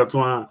Weathers, what up,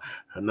 Twine?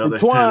 Another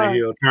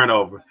Tannehill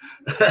turnover.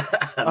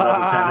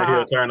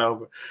 Tannehill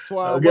turnover.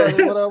 Twine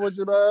Weathers, what up with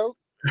you, man?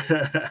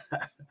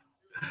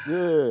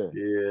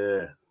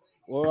 Yeah.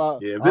 Well,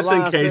 if it's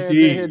in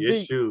KC,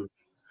 it's true.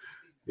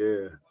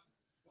 Yeah,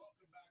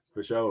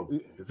 for sure.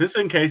 If it's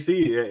in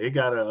KC, it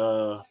got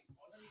a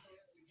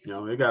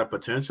it got a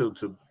potential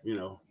to,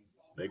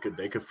 they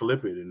could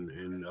flip it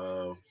and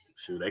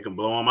they can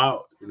blow them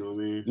out. You know what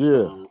I mean?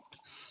 Yeah.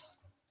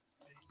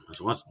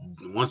 So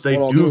once they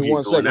do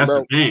get going, that's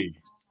the thing.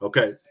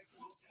 Okay.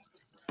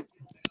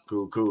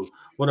 Cool.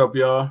 What up,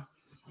 y'all?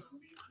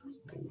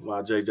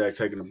 While J Jack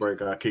taking a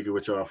break, I'll kick it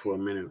with y'all for a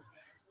minute.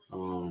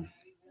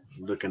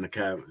 Look in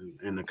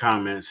the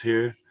comments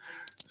here.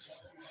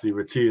 See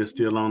Ratia's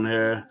still on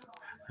there.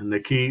 And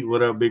Nikki,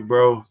 what up, big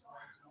bro?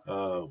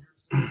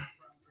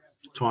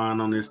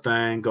 Twine on this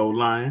thing. Go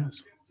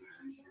Lions.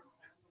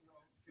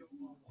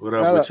 What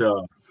up with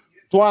y'all?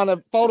 Twine, the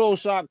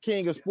Photoshop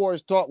king of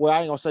sports talk. Well, I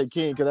ain't gonna say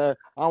king because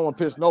I don't want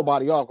to piss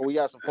nobody off. But we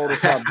got some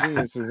Photoshop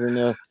geniuses in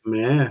there.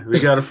 Man, we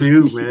got a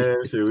few,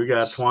 man. Shit, we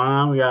got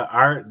Twine, we got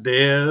Art,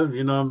 Dev.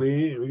 You know what I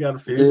mean? We got a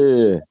few.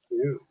 Yeah.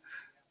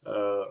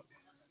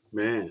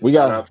 Man, we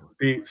shout out to the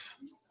peeps.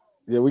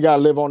 Yeah, we gotta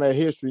live on that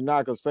history now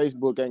because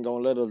Facebook ain't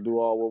gonna let us do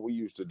all what we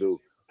used to do.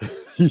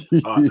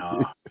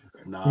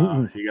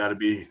 Nah. You gotta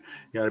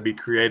be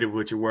creative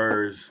with your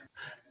words.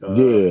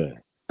 You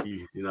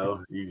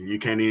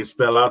can't even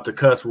spell out the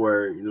cuss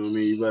word. You know what I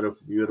mean?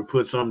 You better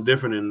put something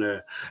different in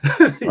there.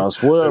 I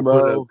swear,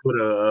 bro. Put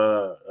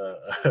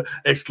a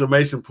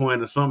exclamation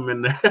point or something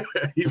in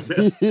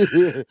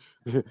there.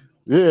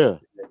 Yeah,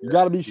 you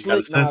gotta be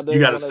slick nowadays. You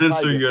gotta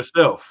censor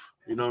yourself.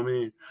 You know what I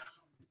mean?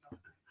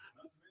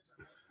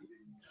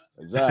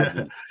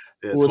 Exactly.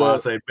 That's why I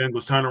say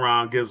Bengals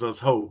turnaround gives us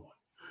hope.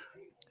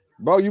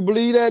 Bro, you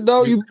believe that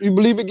though? You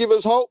believe it gives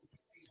us hope?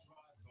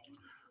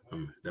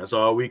 That's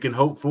all we can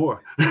hope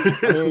for.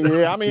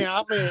 I mean,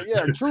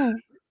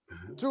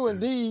 true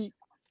indeed.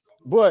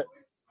 But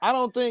I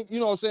don't think,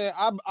 what I'm saying,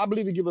 I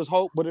believe it gives us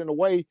hope, but in a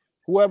way,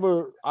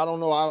 whoever, I don't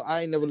know,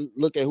 I ain't never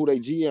look at who their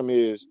GM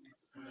is,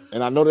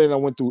 and I know they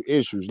done went through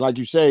issues. Like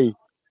you say,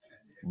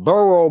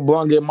 Burrow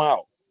brung him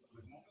out.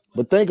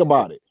 But think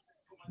about it.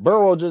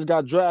 Burrow just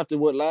got drafted,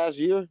 last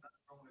year?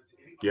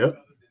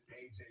 Yep.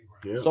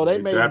 Yeah, So they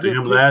made drafted good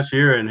him picks. last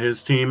year, and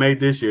his teammate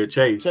this year,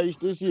 Chase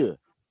this year.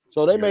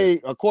 So they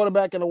made a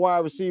quarterback and a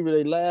wide receiver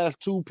their last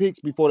 2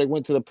 picks before they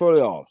went to the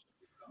playoffs.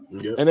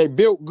 Yep. And they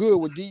built good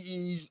with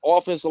DEs,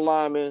 offensive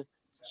linemen,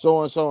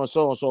 so and so and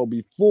so and so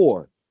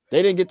before.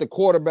 They didn't get the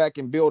quarterback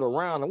and build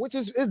around them, which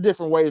is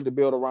different ways to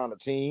build around a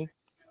team.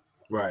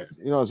 Right.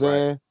 You know what I'm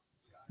saying? Right.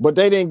 But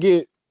they didn't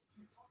get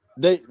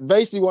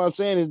basically what I'm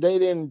saying is they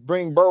didn't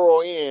bring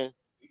Burrow in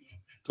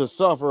to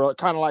suffer,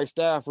 kind of like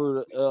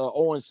Stafford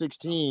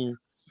 0-16.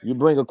 You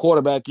bring a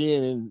quarterback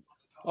in and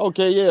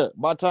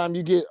by the time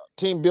you get a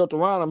team built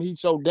around him, he's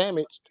so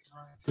damaged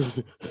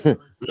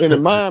in the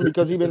mind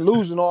because he's been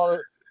losing all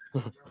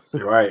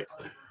the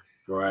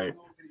Right.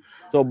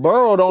 So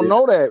Burrow don't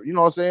know that, you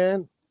know what I'm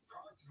saying?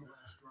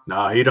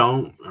 No, he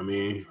don't. I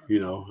mean,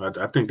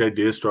 I think they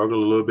did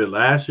struggle a little bit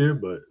last year,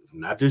 but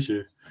not this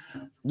year.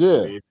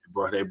 Yeah. I mean,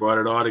 they brought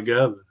it all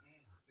together.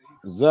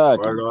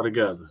 Exactly. Brought it all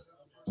together.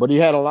 But he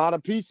had a lot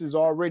of pieces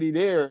already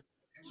there.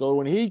 So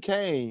when he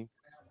came,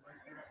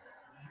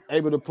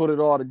 able to put it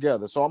all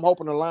together. So I'm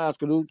hoping the Lions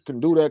can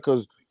do that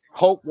because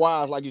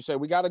hope-wise, like you said,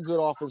 we got a good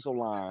offensive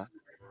line.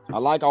 I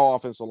like our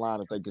offensive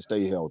line if they can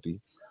stay healthy.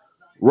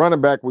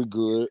 Running back, we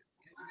good.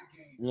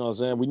 You know what I'm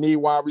saying? We need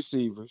wide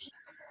receivers.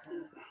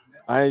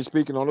 I ain't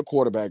speaking on the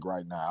quarterback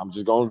right now. I'm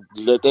just going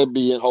to let that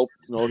be and hope,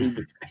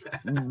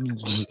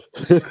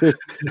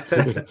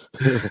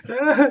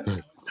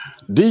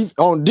 he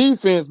on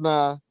defense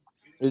now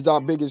is our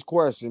biggest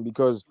question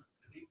because,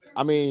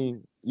 I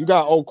mean, you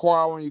got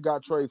O'Quarron, you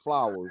got Trey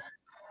Flowers.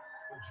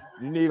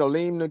 You need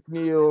Aleem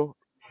McNeil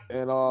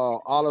and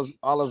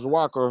Alice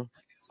Walker.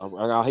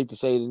 I hate to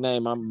say the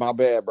name. My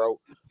bad, bro.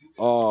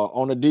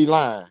 On the D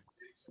line.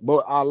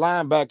 But our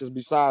linebackers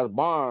besides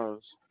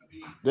Barnes,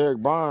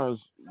 Derek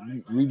Barnes,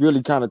 we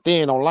really kind of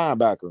thin on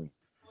linebacker.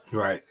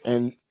 Right.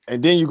 And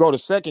then you go to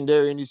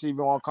secondary and you see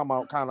even come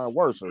out kind of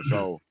worse.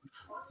 So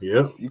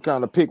you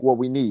kind of pick what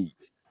we need.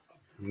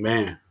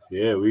 Man,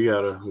 yeah, we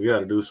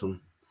gotta do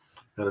some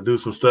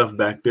stuff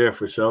back there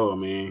for sure. I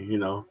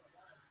mean,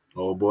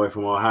 old boy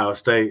from Ohio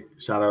State.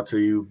 Shout out to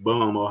you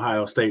bum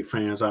Ohio State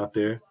fans out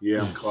there.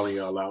 Yeah, I'm calling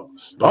y'all out.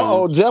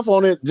 Jeff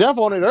on it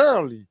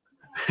early.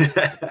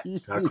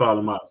 Gotta call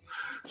him out.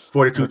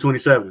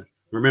 42-27.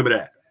 Remember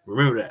that.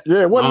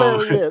 Yeah, what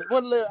Larry is?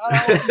 What Larry? I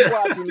hope you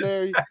watching,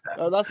 Larry.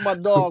 That's my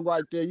dog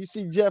right there. You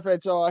see Jeff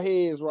at y'all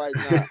heads right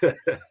now.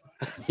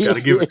 Gotta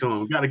give it to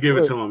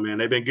him. Man.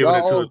 They've been giving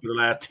it to us for the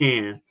last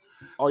 10.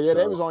 Oh yeah,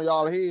 they was on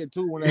y'all head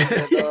too when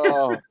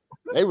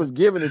they was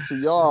giving it to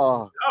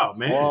y'all. Oh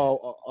man,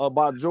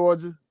 about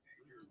Georgia.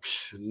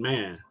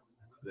 Man,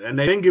 and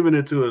they ain't giving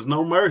it to us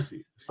no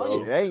mercy.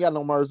 So they ain't got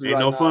no mercy. Ain't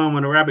right no now. fun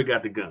when the rabbit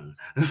got the gun.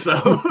 So,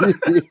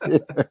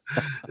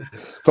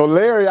 so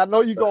Larry, I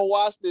know you gonna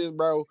watch this,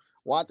 bro.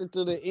 Watch it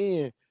to the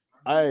end.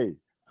 Hey,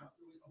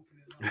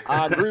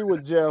 I agree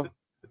with Jeff.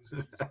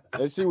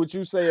 Let's see what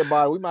you say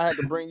about it. We might have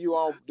to bring you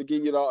on to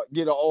get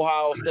an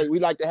Ohio State. We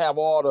like to have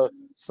all the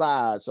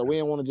sides, so we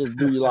don't want to just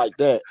do you like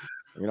that.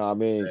 You know what I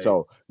mean? Hey.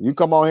 So you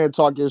come on here and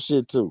talk your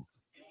shit too.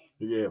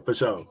 Yeah, for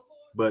sure.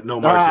 But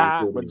no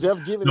mercy. But Jeff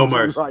giving it to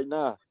you right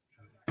now.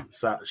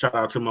 Shout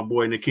out to my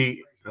boy Nikit.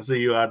 I see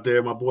you out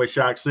there. My boy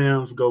Shock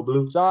Sims. Go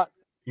Blue. Shock.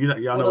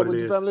 Y'all know what it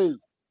is. Family?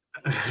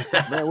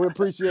 Man, we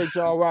appreciate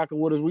y'all rocking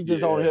with us. We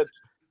just on here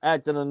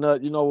acting a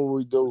nut. You know what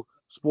we do.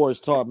 Sports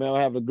talk, man.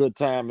 We're having a good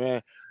time,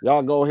 man.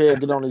 Y'all go ahead and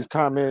get on these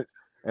comments.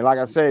 And like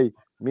I say,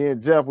 me and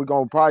Jeff, we're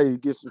going to probably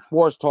get some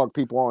sports talk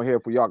people on here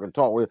for y'all can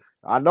talk with.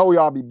 I know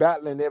y'all be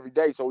battling every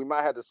day, so we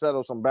might have to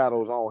settle some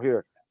battles on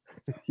here.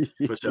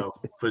 For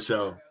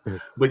sure.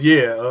 But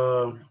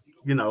yeah,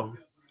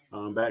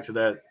 back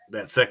to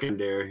that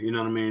secondary, you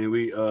know what I mean?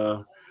 We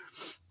I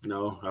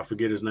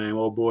forget his name.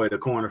 Oh boy, the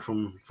corner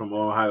from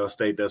Ohio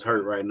State that's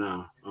hurt right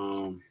now.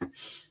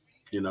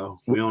 We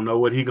don't know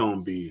what he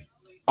gonna be.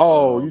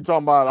 Oh, you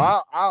talking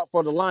about out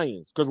for the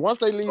Lions? Because once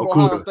they leave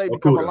Ohio State,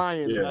 become a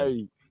Lion,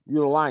 hey,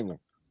 you're a Lion.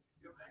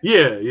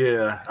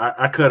 Yeah.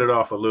 I cut it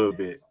off a little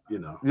bit,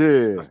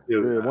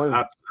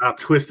 I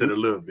twisted a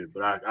little bit,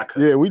 but I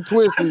cut it. We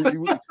twisted.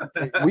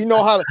 We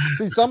know how to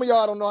see. Some of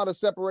y'all don't know how to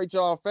separate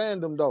y'all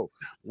fandom, though.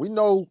 We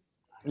know,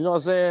 you know what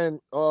I'm saying?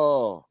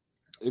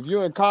 If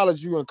you're in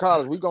college, you're in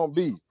college. We gonna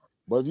be.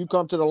 But if you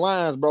come to the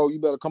Lions, bro, you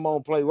better come on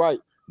and play right.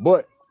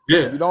 But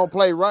if you don't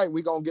play right,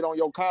 we gonna get on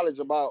your college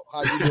about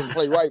how you didn't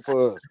play right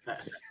for us.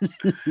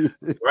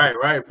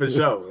 Right, for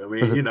sure. I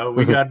mean,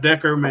 we got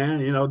Decker,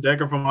 man.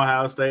 Decker from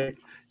Ohio State.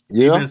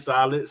 He's been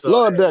solid. So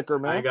love Decker,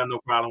 man. I ain't got no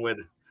problem with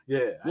it.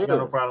 I ain't got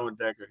no problem with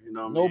Decker. You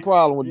know what I mean? No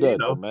problem with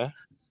Decker, man.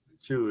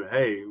 Shoot,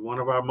 hey, one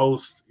of our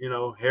most,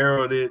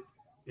 heralded,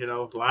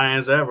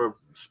 Lions ever,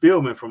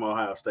 Spielman from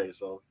Ohio State.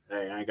 So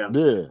hey, I ain't got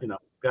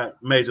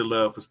got major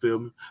love for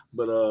Spielman.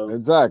 But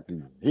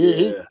exactly.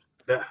 He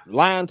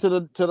lying to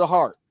the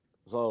heart.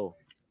 So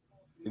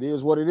it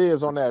is what it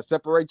is on that.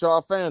 Separate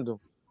y'all fandom.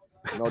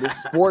 This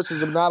sports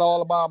is not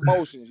all about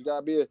emotions. You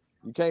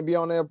can't be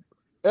on there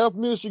F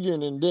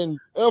Michigan and then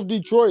F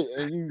Detroit,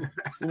 and you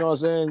know what I'm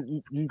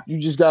saying? You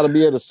just got to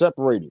be able to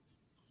separate it.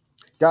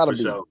 Got to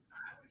be. Sure.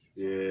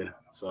 Yeah.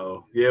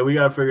 So yeah, we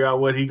gotta figure out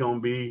what he gonna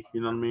be.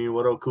 You know what I mean?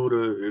 What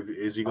Okuda?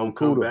 Is he gonna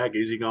come Okuda. back?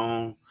 Is he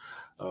gonna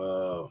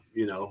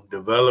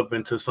develop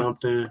into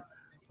something?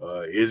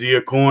 Is he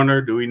a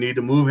corner? Do we need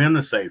to move him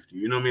to safety?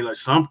 You know what I mean? Like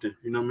something.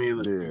 You know what I mean?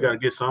 Like, you Yeah. got to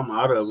get something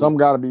out of him. Some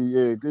got to be.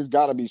 Yeah, there's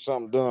got to be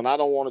something done. I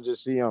don't want to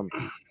just see him.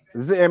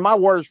 And my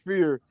worst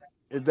fear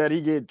is that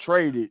he get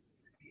traded,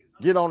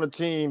 get on the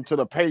team to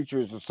the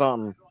Patriots or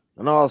something,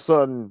 and all of a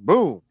sudden,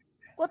 boom!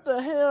 What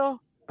the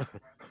hell?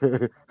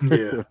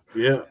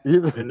 Yeah,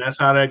 and that's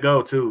how that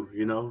go too.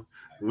 You know,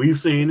 we've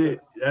seen it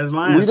as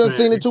Lions We done fans.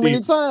 seen it too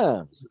many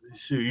times.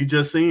 Shoot, you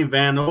just seen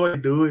Van Noy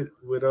do it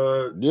with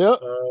Yep.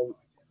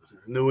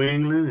 New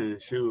England,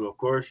 and shoot, of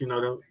course,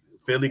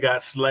 Philly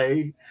got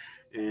slayed,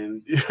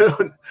 and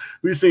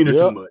we've seen it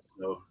too much.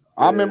 So,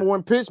 I remember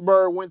when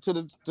Pittsburgh went to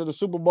the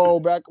Super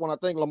Bowl back when I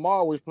think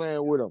Lamar was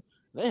playing with them.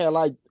 They had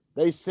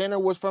they center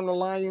was from the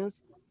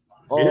Lions.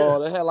 They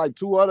had like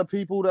two other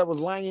people that was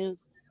Lions,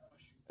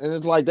 and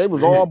it's like they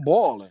was all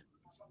balling.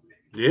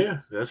 Yeah,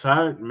 that's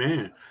how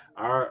man.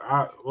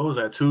 Our what was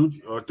that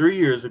 2 or 3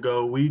 years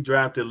ago? We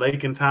drafted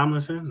Laken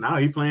Tomlinson. Now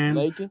he playing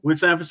with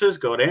San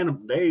Francisco.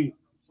 They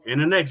in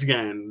the next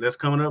game that's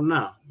coming up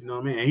now. You know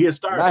what I mean? And he has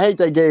started. And I hate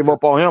they gave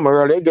up on him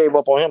early. They gave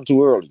up on him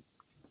too early.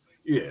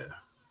 Yeah,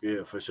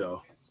 for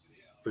sure.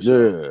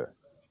 Yeah.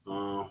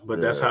 But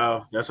yeah. that's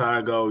how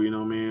I go. You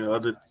know what I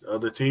mean?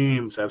 Other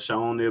teams have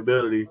shown the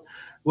ability.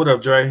 What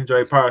up, Dre?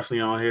 Dre Parsley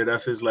on here.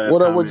 That's his last.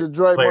 What up comment. with your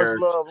Dre? Players,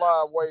 much love,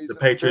 live ways. The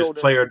Patriots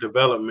player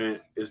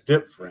development is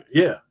different.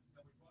 Yeah,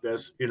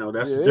 that's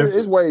different.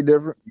 It's way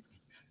different.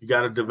 You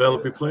got to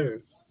develop your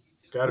players.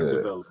 Got to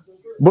develop.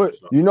 But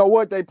you know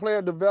what? They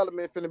player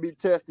development finna be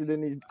tested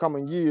in these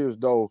coming years,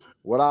 though.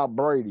 Without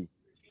Brady,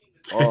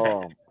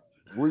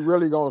 we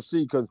really gonna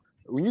see, because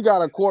when you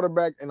got a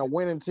quarterback and a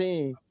winning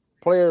team,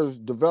 players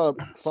develop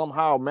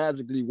somehow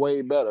magically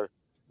way better.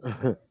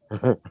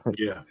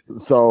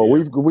 So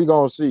we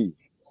gonna see.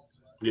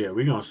 Yeah,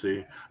 we gonna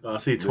see. I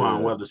see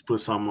Twan Weathers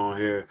put something on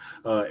here.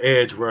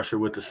 Edge rusher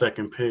with the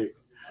second pick,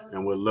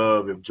 and would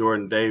love if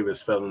Jordan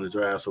Davis fell in the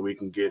draft so we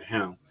can get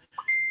him.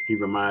 He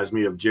reminds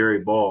me of Jerry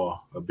Ball,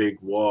 a big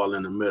wall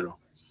in the middle.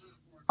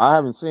 I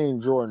haven't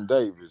seen Jordan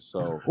Davis,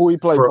 so who he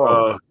played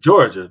for?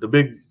 Georgia, the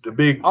big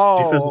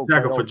defensive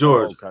tackle for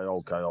Georgia.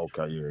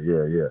 Okay,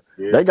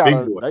 yeah. They got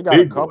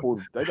a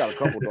couple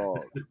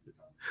dogs.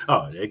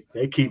 Oh,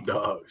 they keep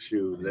dogs.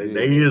 Shoot,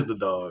 they is the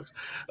dogs.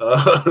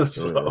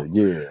 So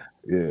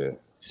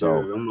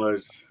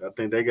I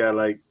think they got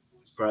like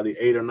probably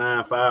 8 or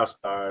 9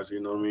 5-stars.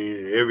 You know what I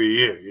mean? Every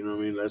year. You know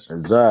what I mean? That's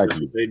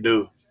exactly what they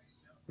do.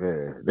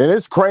 Yeah, then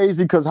it's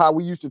crazy because how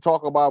we used to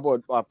talk about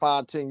what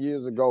 5-10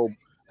 years ago,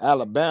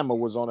 Alabama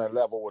was on that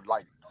level with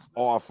like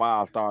all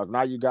 5-stars.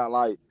 Now you got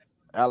like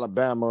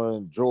Alabama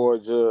and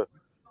Georgia.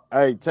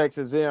 Hey,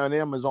 Texas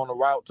A&M is on the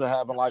route to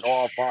having like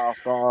all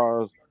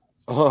 5-stars.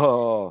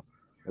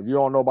 If you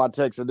don't know about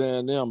Texas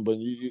A&M, but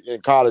you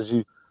in college,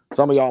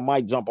 some of y'all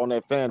might jump on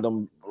that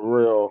fandom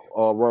real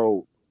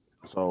road.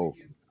 So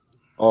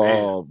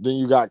then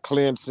you got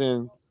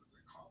Clemson.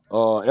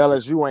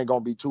 LSU ain't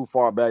gonna be too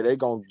far back. They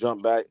gonna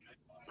jump back.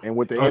 And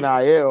with the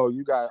NIL,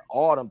 you got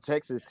all them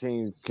Texas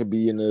teams could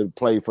be in the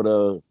play for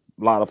the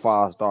lot of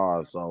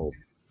 5-stars. So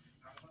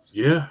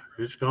yeah,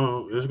 it's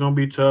gonna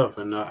be tough.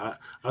 And I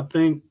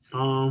think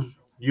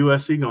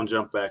USC gonna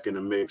jump back in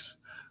the mix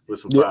with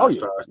some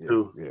 5-stars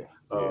too.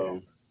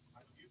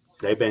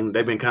 They've been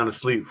kind of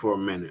asleep for a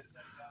minute.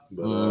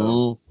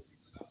 But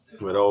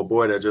with old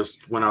boy that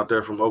just went out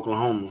there from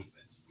Oklahoma.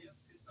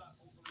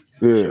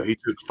 Yeah, he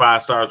took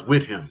 5 stars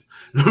with him.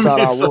 Shout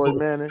out Roy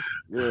Manning.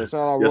 Yeah,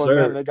 shout out Roy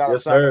Manning. They got a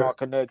Saginaw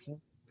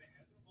connection.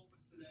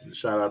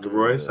 Shout out to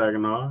Roy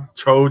Saginaw,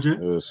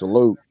 Trojan. Yeah,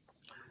 salute.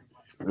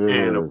 Yeah.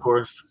 And of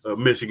course,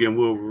 Michigan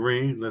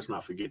Wolverine. Let's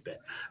not forget that.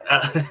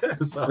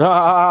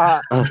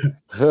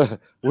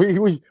 we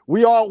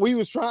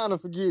was trying to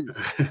forget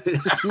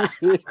it.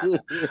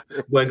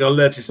 wasn't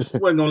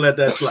gonna let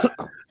that slide.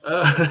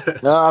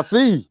 I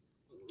see.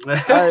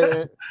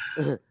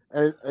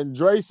 And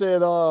Dre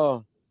said,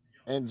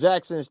 in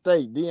Jackson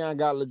State, Deion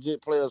got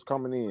legit players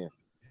coming in,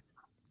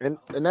 and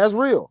that's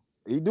real.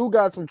 He do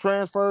got some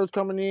transfers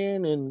coming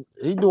in, and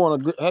he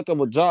doing a heck of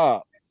a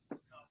job.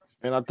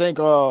 And I think,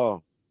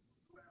 bro,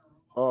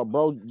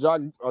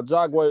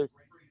 Jagway,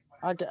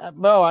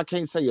 I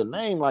can't say your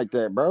name like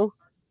that, bro.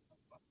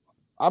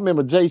 I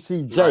remember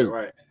JCJ.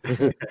 Right.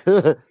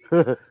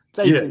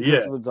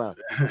 JC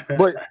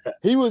But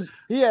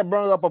he had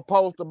brought up a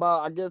post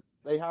about, I guess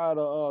they hired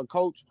a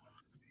coach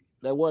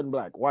that wasn't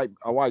black,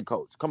 a white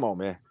coach. Come on,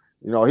 man.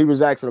 You know, he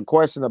was asking a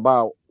question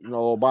about the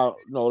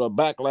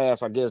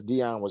backlash I guess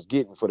Deion was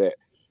getting for that.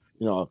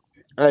 You know,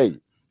 hey,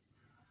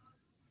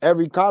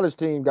 every college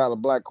team got a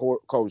black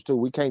coach too.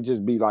 We can't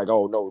just be like,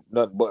 oh no,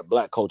 nothing but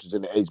black coaches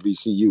in the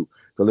HBCU.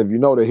 Because if you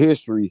know the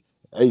history,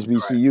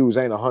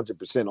 HBCUs ain't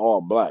 100%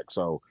 all black.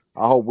 So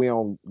I hope we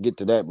don't get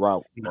to that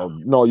route.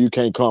 No, you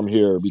can't come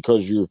here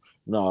because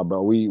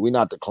bro. We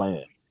not the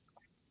Klan.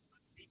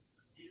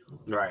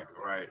 Right.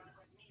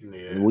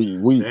 Yeah.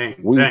 We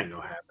ain't gonna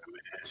happen,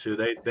 man. Sure,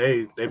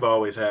 they've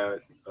always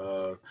had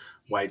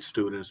white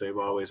students. They've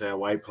always had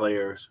white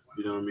players.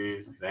 You know what I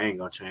mean? They ain't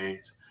gonna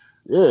change.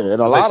 Yeah, and a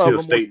They lot of still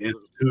them state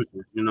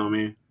institutions. You know what I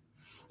mean?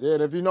 Yeah,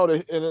 and if you know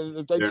and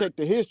if they check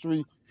the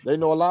history, they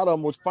know a lot of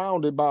them was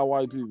founded by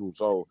white people.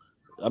 So,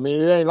 I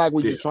mean, it ain't like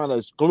we just trying to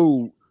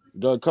exclude,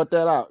 cut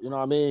that out. You know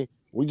what I mean?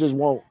 We just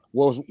want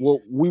what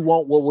we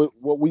want,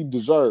 what we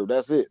deserve.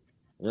 That's it.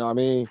 You know what I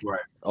mean? Right.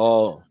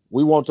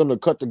 We want them to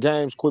cut the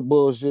games, quit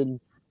bullshitting,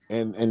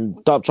 and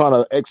stop trying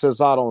to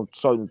excess out on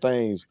certain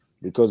things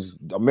because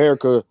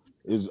America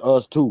is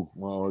us too.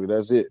 Well,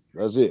 that's it.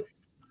 That's it.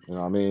 You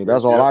know what I mean?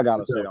 That's all I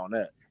gotta say on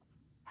that.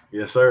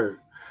 Yes, sir.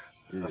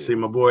 Yeah. I see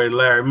my boy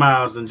Larry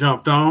Miles and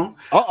jumped on.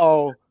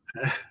 Uh-oh.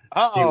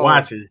 He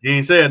watching. He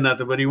ain't said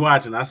nothing, but he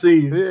watching. I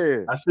see you.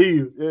 Yeah. I see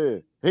you. Yeah.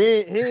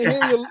 He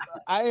you.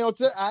 I ain't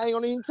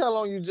gonna even tell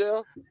on you,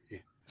 Jeff.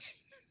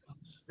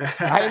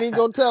 I ain't even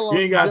gonna tell on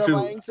you. Ain't got Jeff, to.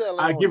 I ain't telling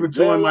I on give you. it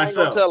to him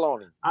myself. Tell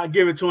on him. I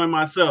give it to him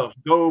myself.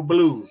 Go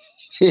Blue.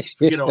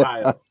 Forget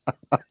Ohio.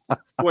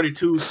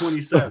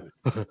 42-27.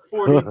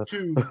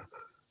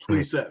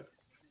 42-27.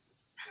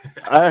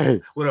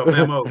 Hey. What up,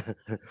 Memo?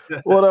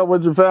 What up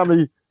with your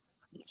family?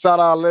 Shout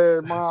out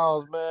Larry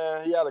Miles,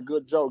 man. He had a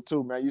good joke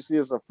too, man. You see,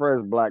 it's a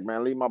fresh black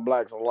man. Leave my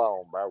blacks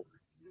alone, bro.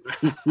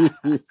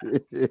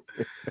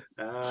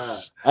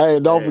 Hey,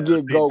 don't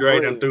forget Go Dre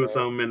Green, done threw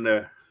something in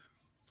there.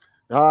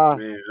 Man,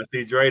 I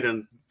see Dre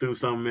done threw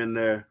something in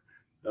there.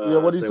 Yeah,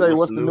 what do you say?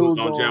 What's the news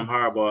on Jim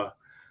Harbaugh?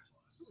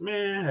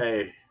 Man,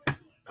 hey,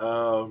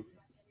 I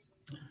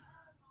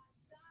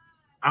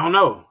don't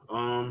know.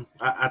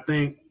 I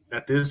think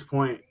at this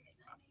point,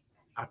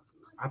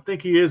 I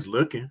think he is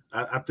looking.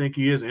 I think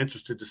he is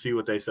interested to see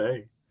what they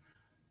say.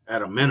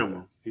 At a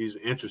minimum, he's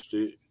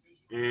interested,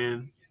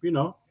 and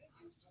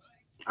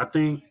I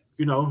think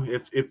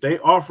if they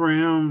offer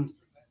him,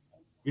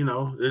 it's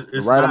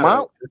the right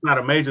amount. It's not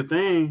a major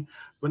thing,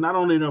 but not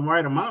only the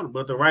right amount,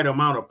 but the right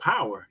amount of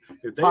power.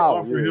 If they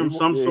offer him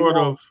some sort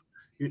of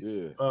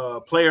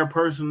player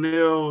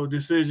personnel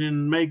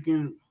decision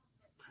making,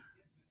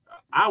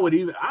 I'll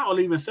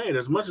even say it.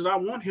 As much as I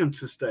want him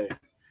to stay,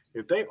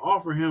 if they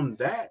offer him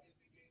that,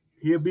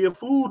 he'll be a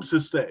fool to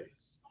stay.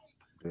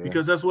 Yeah.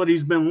 Because that's what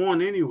he's been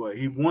wanting anyway.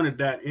 He wanted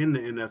that in the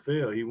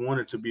NFL. He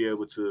wanted to be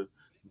able to,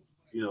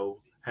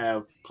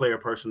 have player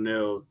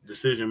personnel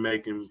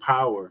decision-making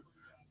power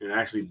and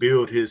actually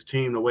build his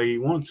team the way he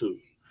wants to.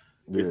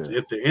 Yeah.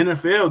 If the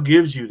NFL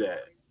gives you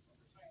that,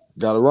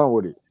 got to run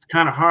with it. It's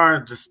kind of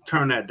hard to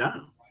turn that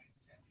down.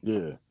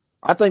 Yeah.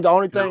 I think the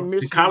only thing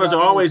Michigan college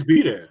will always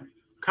be there.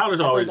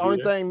 College always be there. The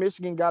only thing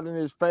Michigan got in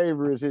his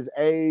favor is his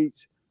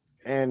age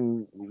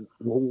and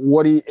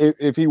what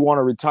if he want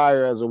to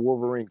retire as a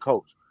Wolverine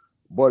coach.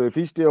 But if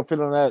he's still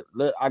feeling that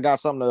I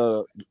got something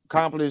to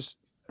accomplish,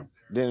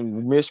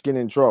 then Michigan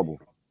in trouble.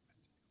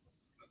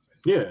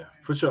 Yeah,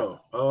 for sure.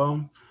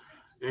 Because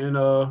he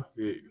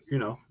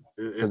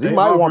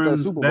might want that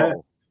Super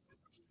Bowl.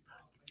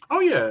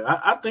 Oh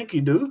yeah, I think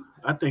he do.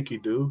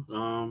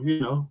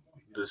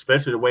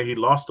 Especially the way he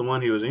lost the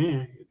one he was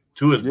in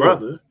to his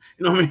brother.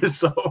 You know what I mean?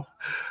 So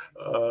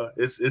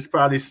it's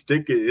probably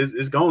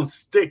it's gonna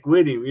stick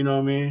with him. You know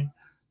what I mean?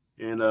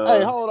 And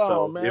hey, hold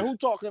on, man. Who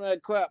talking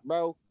that crap,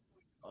 bro?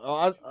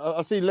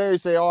 I see Larry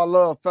say, "Oh, I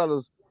love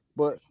fellas."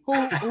 But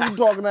who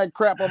talking that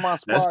crap on my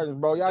Spartans,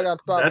 bro? Y'all got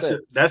to stop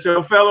that. That's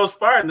your fellow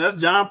Spartan. That's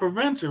John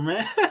Preventure,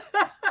 man.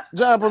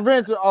 John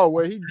Preventure. Oh,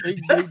 well, he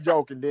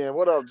joking then.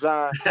 What up,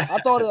 John? I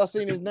thought I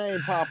seen his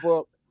name pop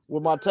up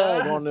with my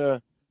tag on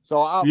there.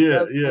 So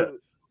yeah.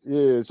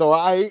 So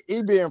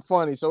he being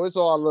funny. So it's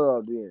all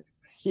love then.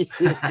 He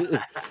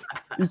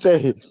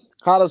say,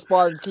 how the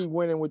Spartans keep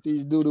winning with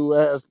these doo-doo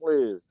ass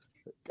players?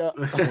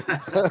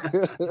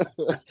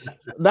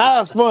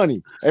 That's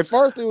funny. At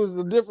first, it was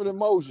a different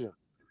emotion.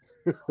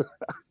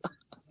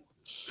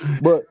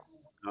 But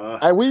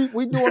hey, we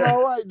doing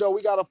all right though.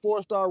 We got a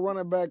 4-star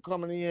running back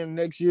coming in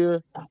next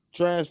year.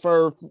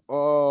 Transfer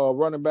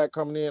running back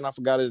coming in. I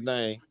forgot his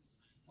name.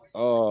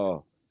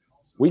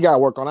 We got to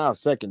work on our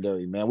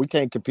secondary, man. We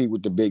can't compete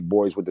with the big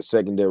boys with the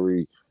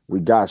secondary we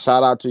got.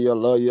 Shout out to you,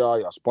 love y'all,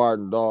 y'all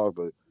Spartan dogs,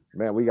 but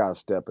man, we got to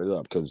step it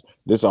up because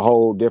this is a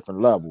whole different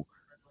level.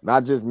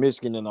 Not just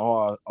Michigan and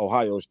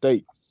Ohio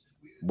State,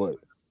 but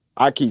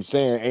I keep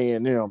saying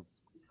A&M.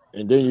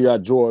 And then you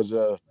got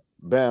Georgia,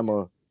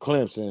 Bama,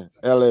 Clemson,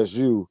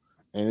 LSU,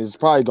 and it's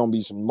probably gonna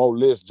be some more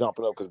lists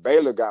jumping up because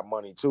Baylor got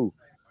money too.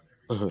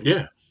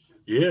 Yeah.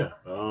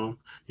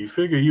 You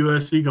figure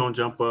USC gonna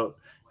jump up.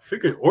 You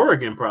figure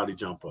Oregon probably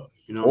jump up.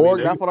 You know,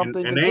 Oregon, that's what I'm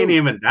thinking. And they ain't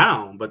even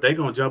down, but they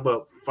gonna jump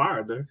up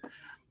farther.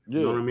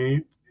 You know what I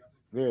mean?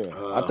 Yeah,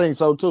 I think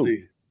so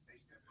too.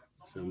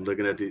 So I'm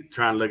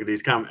trying to look at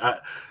these comments.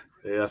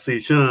 I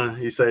see Sean.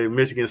 He say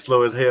Michigan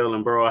slow as hell,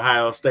 and bro,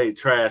 Ohio State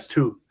trash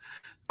too.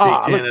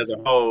 Big Ten as a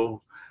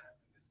whole,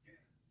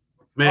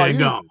 man,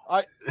 gone.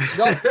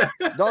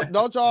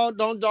 Don't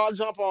y'all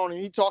jump on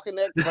him. He talking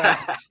that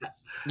crap.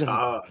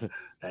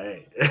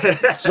 Hey,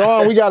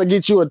 Sean, we got to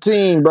get you a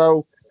team,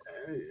 bro.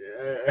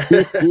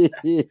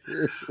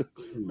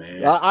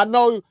 Man, I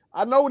know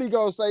what he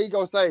gonna say. He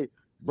gonna say,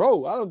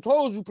 bro, I done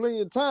told you plenty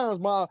of times.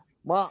 My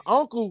my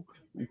uncle,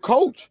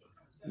 coach,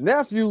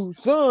 nephew,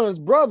 son's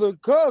brother,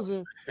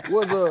 cousin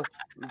was a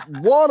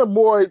water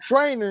boy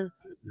trainer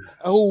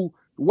who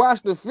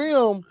watched the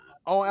film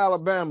on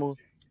Alabama.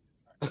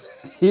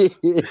 I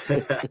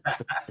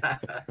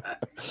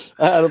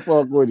had to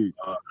fuck with him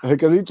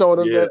because he told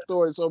us that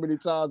story so many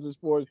times in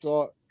sports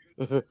talk.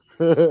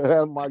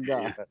 That's my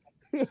guy.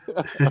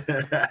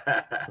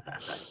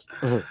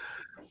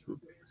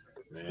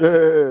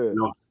 Man,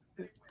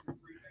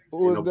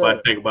 nobody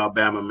think about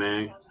Bama,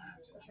 man.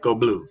 Go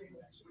blue.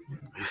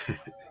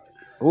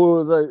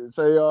 Who was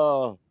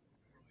that?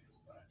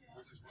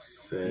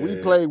 We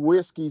play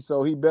Whiskey,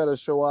 so he better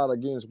show out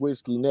against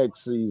Whiskey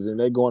next season.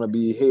 They're going to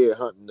be head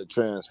hunting the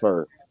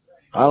transfer.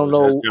 I don't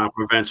know. That's John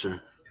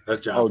Prevention. That's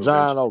John. Oh,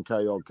 John.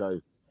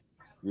 Okay.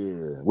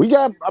 Yeah, we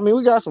got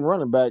some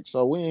running backs,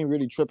 so we ain't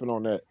really tripping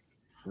on that.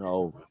 You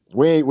know,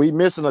 we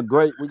missing a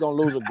great. We gonna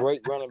lose a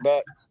great running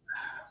back.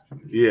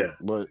 Yeah,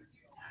 but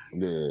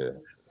yeah.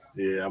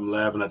 I'm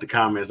laughing at the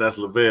comments. That's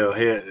Lavelle.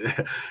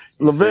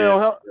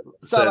 Lavelle,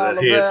 shout out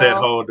Lavelle. Headset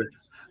holder.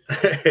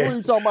 Who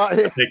you talking about?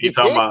 I think he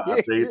talking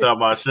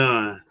about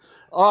Sean.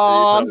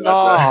 Oh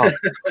no!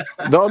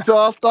 Don't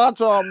y'all start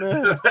y'all,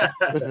 man.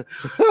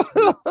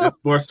 It's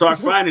Sports Talk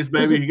Finest,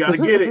 baby. You gotta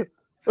get it.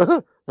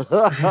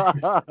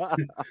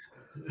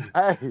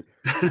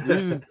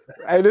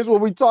 Hey, this is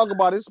what we talk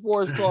about. It's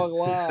Sports Talk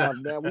Live,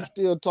 man. We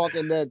still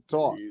talking that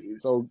talk.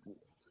 So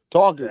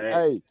talk it.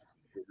 Hey,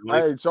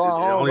 Sean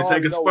Holmes. Only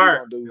take a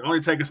spark.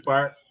 Only take a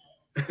spark.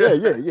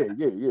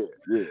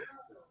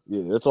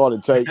 Yeah, that's all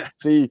it takes.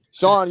 See,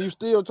 Sean, you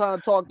still trying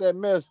to talk that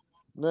mess,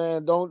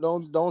 man.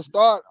 Don't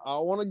start. I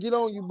don't want to get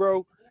on you,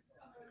 bro.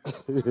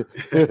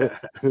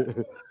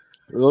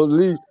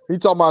 He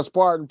talking about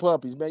Spartan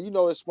puppies, man. You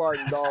know it's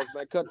Spartan dogs,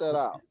 man. Cut that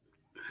out.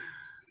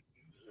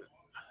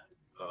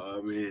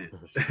 Oh man.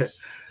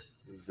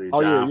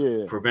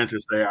 Yeah. Prevention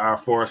say our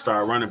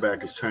 4-star running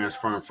back is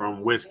transferring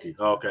from Whiskey.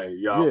 Okay,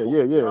 y'all.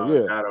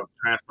 Yeah. Got to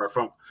transfer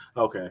from.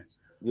 Okay.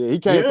 Yeah, he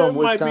came from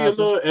Wisconsin. Might be a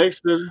little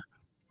extra.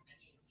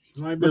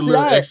 Might be a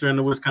little extra in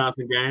the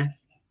Wisconsin game.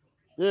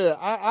 Yeah,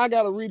 I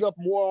got to read up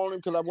more on him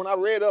because when I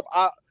read up,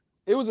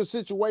 it was a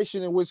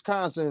situation in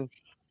Wisconsin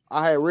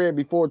I had read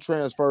before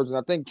transfers, and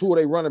I think 2 of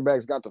their running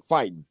backs got to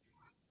fighting,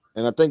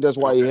 and I think that's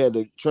why he had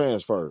to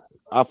transfer.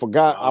 I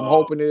forgot. I'm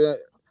hoping that,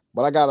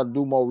 but I got to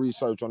do more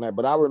research on that.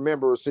 But I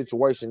remember a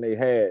situation they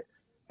had,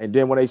 and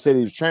then when they said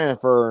he was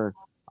transferring,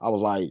 I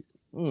was like,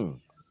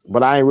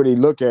 but I ain't really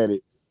look at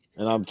it,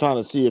 and I'm trying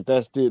to see if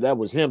that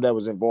was him that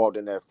was involved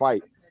in that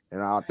fight.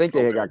 And I think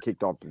they had got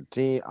kicked off the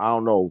team. I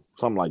don't know,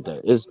 something like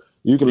that.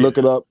 You can look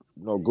it up,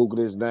 Google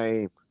his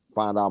name,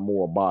 find out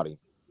more about him,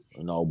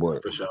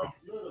 But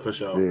for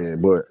sure. Yeah,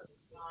 but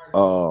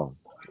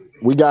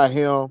we got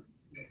him.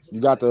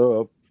 You got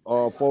the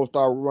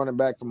 4-star running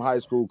back from high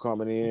school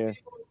coming in.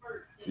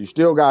 You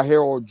still got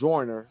Harold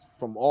Joyner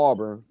from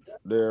Auburn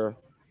there.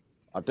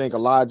 I think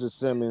Elijah's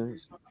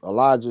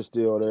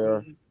still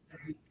there.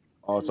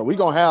 So we're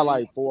gonna have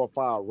like 4 or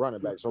 5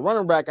 running backs. So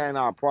running back ain't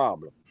our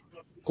problem.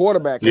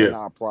 Quarterback ain't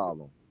our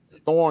problem.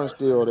 Thorne's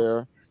still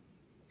there.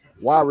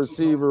 Wide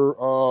receiver,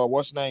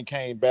 what's his name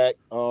came back?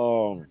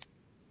 Damn,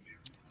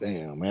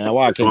 man.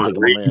 Why I can't think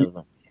of my man's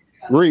name?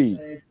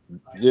 Reed.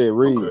 Yeah,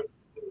 Reed. Okay.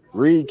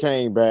 Reed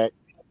came back.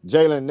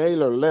 Jalen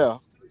Naylor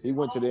left. He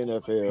went to the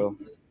NFL.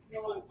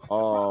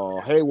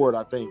 Hayward,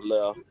 I think,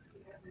 left.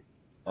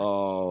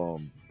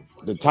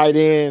 The tight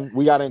end,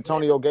 we got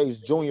Antonio Gates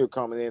Jr.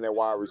 coming in at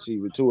wide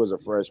receiver, too, as a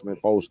freshman,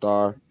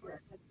 4-star.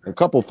 A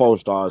couple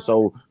 4-stars.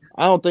 So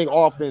I don't think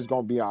offense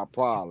going to be our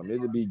problem.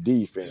 It'll be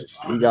defense.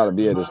 We got to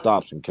be able to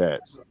stop some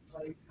cats.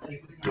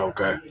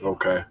 Okay.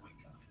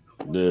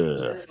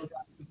 Yeah.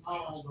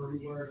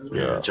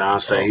 John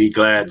say he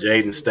glad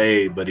Jaden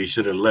stayed, but he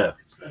should have left.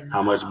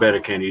 How much better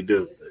can he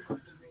do?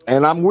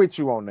 And I'm with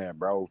you on that,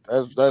 bro.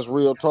 That's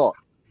real talk.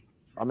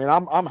 I mean,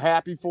 I'm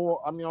happy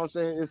for. I mean, you know what I'm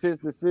saying, it's his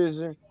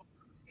decision.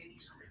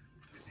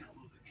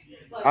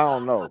 I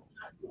don't know.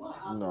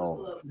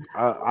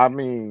 I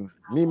mean,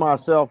 me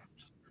myself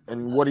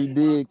and what he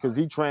did, because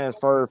he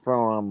transferred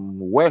from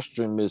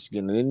Western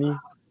Michigan, didn't he?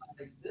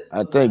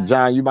 I think,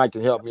 John, you might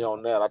can help me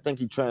on that. I think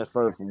he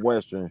transferred from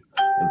Western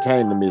and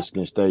came to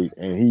Michigan State,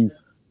 and he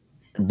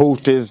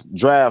boosted his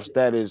draft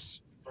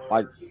status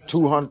like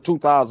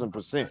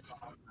 2,000%.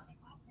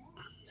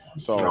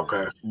 So,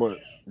 okay. But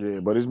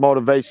his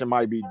motivation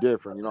might be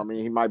different. You know what I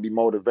mean? He might be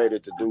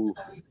motivated to do.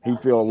 He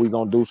feel we're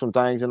gonna do some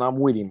things, and I'm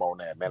with him on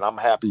that, man. I'm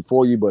happy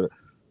for you, but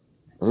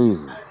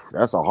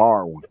that's a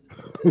hard one.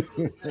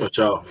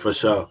 For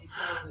sure.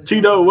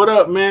 Tito, what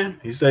up, man?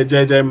 He said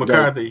JJ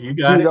McCarthy. You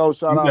got Tito, it.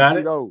 Shout out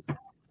Tito.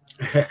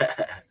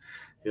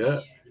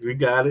 Yeah, we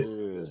got it.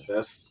 Yeah.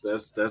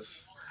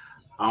 That's.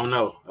 I don't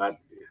know. I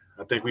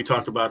think we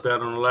talked about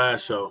that on the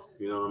last show.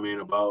 You know what I mean?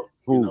 About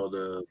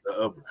the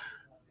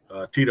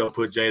Tito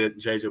put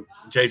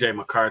JJ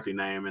McCarthy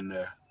name in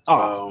there.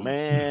 Oh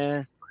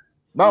man,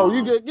 bro,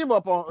 you don't give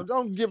up on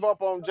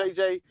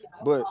JJ,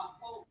 but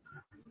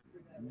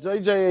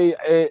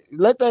JJ,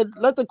 let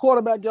the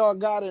quarterback y'all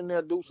got in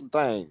there do some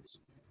things.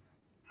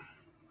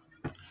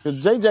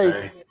 Because JJ,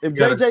 Hey, if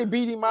JJ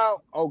beat him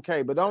out,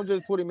 okay, but don't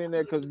just put him in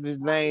there because his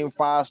name,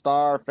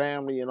 5-star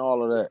family, and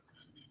all of that.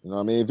 You know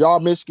what I mean? If y'all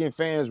Michigan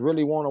fans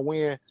really want to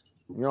win,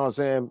 you know what I'm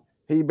saying?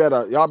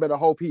 Y'all better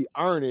hope he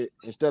earn it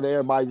instead of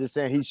everybody just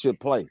saying he should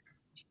play.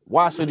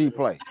 Why should he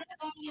play?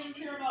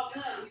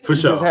 For you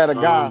sure. Just had a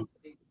guy.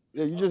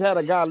 You just had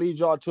a guy lead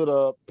y'all to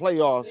the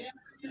playoffs.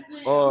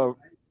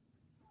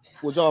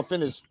 Which y'all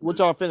finished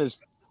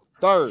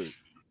third.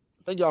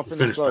 I think y'all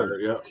finished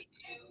third.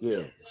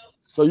 Yeah.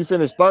 So you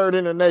finished third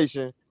in the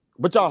nation,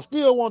 but y'all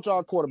still want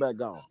y'all quarterback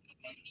gone.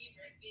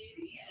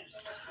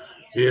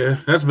 Yeah,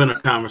 that's been a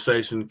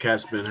conversation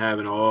Cat's been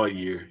having all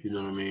year. You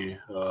know what I mean?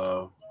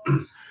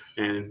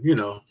 And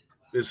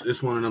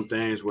it's one of them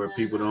things where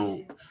people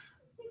don't.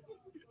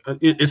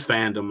 It's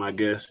fandom, I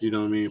guess. You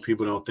know what I mean?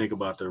 People don't think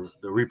about the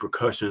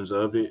repercussions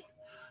of it.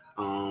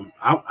 I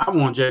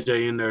want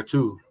JJ in there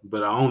too,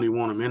 but I only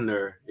want him in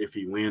there if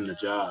he win the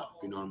job.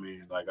 You know what I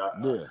mean? Like I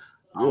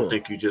don't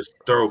think you just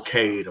throw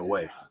Cade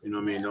away. You know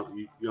what I mean?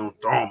 You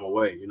don't throw him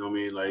away. You know what I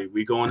mean? Like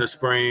we go in the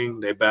spring,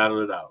 they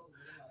battle it out.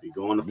 We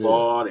go in the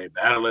fall, they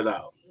battle it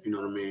out. You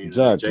know what I mean?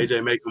 Exactly.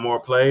 JJ making more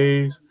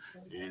plays,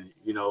 and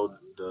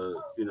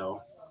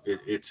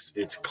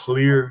it's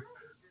clear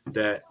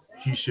that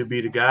he should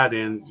be the guy.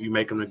 Then you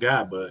make him the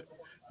guy. But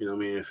you know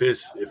what I mean? If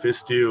it's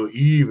still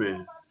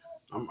even,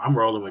 I'm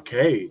rolling with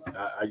Cade.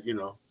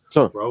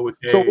 Roll with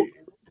Cade.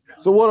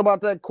 So what about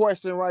that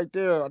question right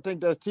there? I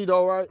think that's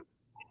Tito, right?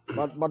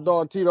 My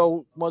dog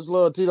Tito, much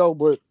love Tito,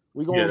 but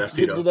we're gonna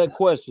get to that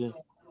question.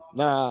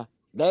 Now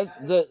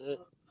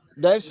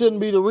that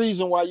shouldn't be the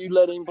reason why you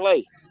let him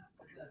play.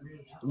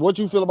 What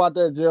you feel about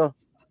that, Jill?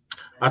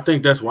 I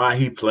think that's why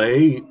he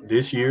played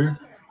this year.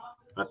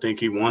 I think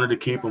he wanted to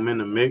keep him in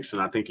the mix,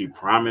 and I think he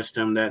promised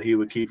him that he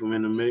would keep him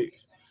in the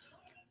mix.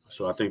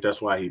 So I think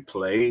that's why he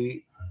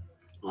played.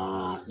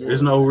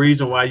 There's no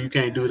reason why you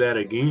can't do that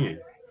again.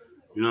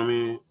 You know what I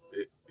mean?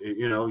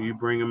 You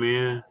bring him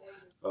in.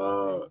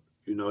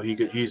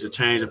 He's a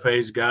change of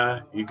pace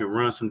guy. You can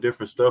run some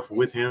different stuff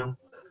with him.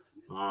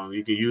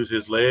 You can use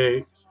his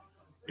legs,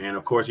 and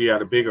of course he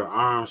had a bigger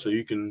arm, so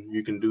you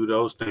can do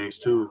those things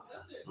too.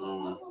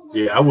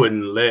 I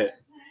wouldn't let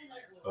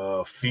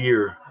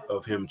fear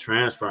of him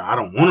transfer. I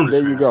don't want him to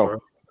transfer. There you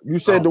go. You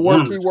said the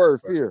word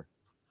keyword, fear.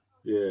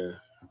 Yeah.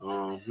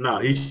 No,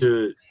 he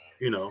should.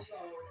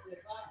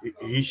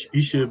 He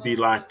should be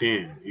locked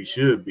in. He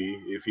should be.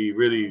 If he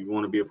really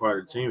want to be a part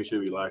of the team, he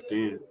should be locked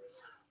in.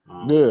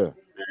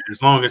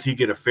 As long as he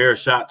get a fair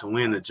shot to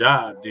win the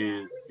job,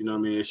 then you know what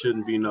I mean. It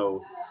shouldn't be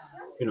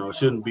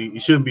He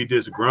shouldn't be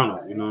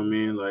disgruntled. You know what I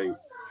mean? Like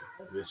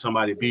if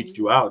somebody beat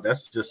you out,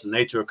 that's just the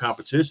nature of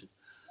competition.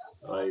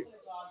 Like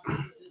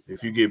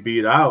if you get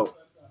beat out,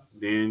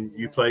 then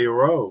you play your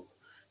role.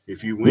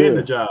 If you win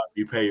the job,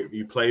 you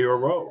play your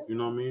role. You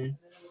know what I mean?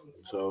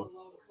 So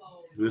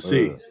we'll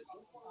see.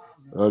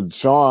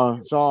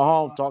 Sean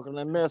Holmes talking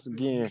that mess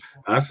again.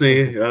 I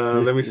see.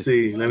 Let me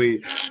see. Let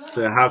me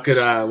say, how could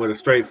I, with a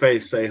straight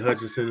face, say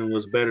Hutchinson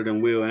was better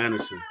than Will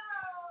Anderson?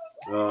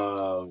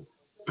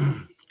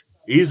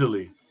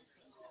 Easily.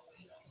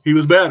 He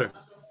was better.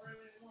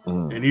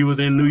 And he was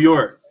in New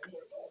York.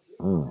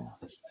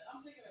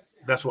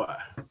 That's why.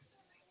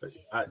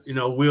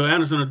 Will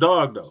Anderson a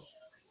dog, though.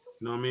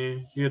 You know what I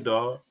mean? He a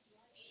dog.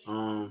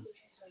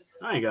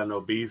 I ain't got no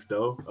beef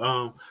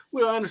though.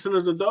 Will Anderson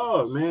is a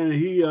dog, man.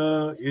 He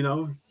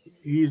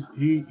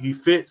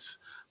fits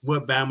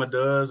what Bama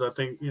does. I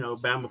think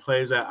Bama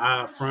plays that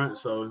eye front,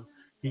 so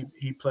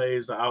he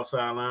plays the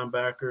outside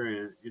linebacker,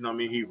 and you know what I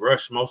mean. He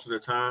rushed most of the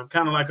time,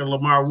 kind of like a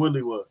Lamar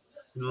Woodley was.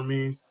 You know what I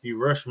mean? He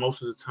rushed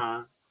most of the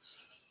time.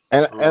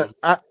 And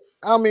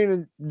I mean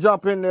to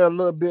jump in there a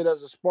little bit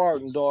as a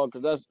Spartan dog,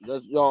 because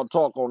that's y'all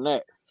talk on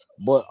that.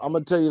 But I'm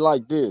gonna tell you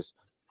like this: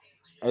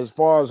 as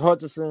far as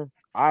Hutchinson,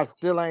 I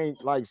still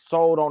ain't like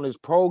sold on his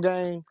pro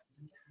game,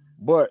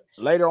 but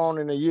later on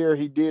in the year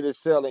he did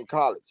excel in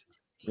college.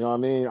 You know what I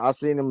mean? I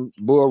seen him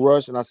bull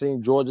rush, and I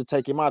seen Georgia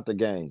take him out the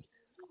game.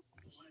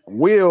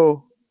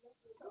 Will,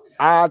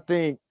 I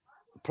think,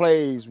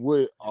 plays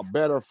with a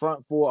better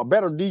front four, a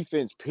better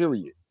defense,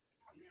 period,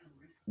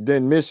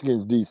 than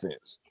Michigan's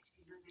defense.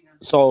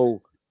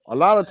 So a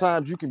lot of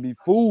times you can be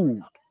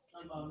fooled.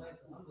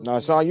 Now,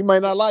 Sean, you may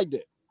not like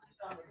that,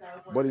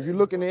 but if you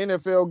look in the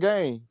NFL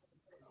game,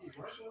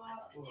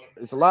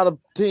 it's a lot of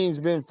teams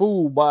been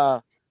fooled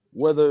by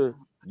whether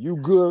you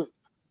good,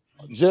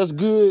 just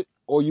good,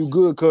 or you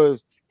good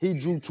because he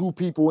drew two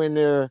people in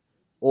there,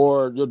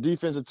 or your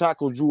defensive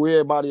tackles drew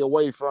everybody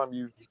away from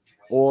you,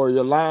 or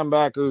your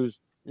linebackers.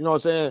 You know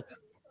what I'm saying?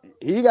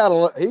 He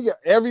got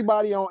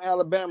everybody on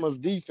Alabama's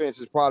defense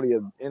is probably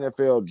an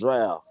NFL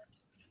draft,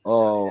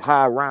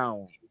 high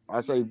round. I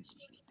ain't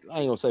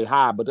gonna say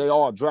high, but they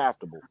all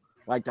draftable.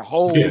 Like the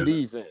whole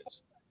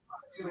defense.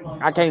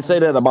 I can't say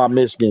that about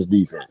Michigan's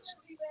defense.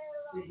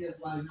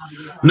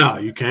 No,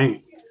 you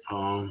can't.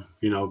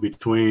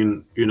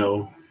 Between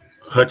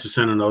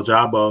Hutchinson and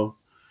Ojabo,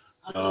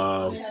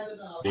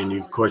 and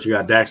of course you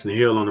got Daxton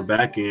Hill on the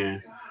back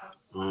end.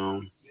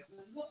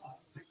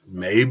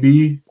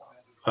 Maybe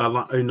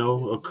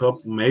a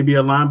couple, maybe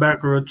a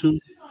linebacker or two,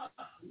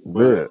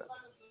 but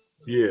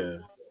Yeah.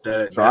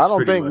 yeah, So I that's don't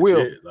pretty think much Will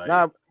it.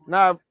 Like,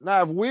 now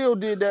if Will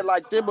did that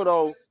like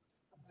Thibodeau,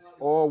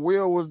 or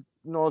Will was,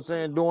 you know what I'm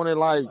saying, doing it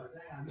like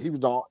he was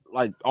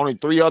like only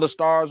 3 other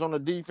stars on the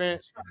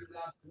defense,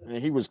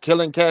 and he was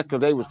killing cats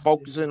because they was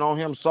focusing on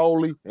him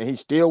solely, and he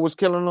still was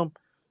killing them.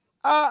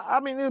 I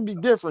mean, it'd be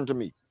different to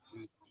me.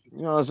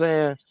 You know what I'm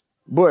saying?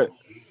 But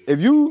if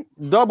you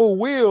double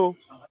Will,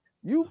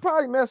 you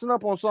probably messing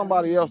up on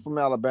somebody else from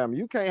Alabama.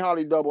 You can't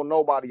hardly double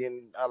nobody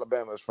in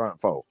Alabama's front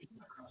four.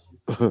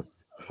 no,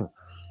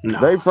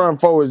 They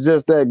front four is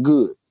just that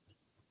good.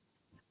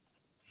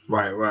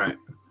 right.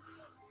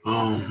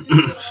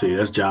 See,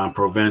 that's John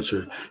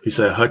Provencher. He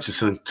said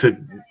Hutchinson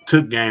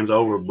took games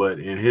over, but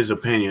in his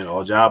opinion,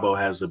 Ojabo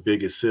has the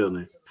biggest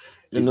ceiling.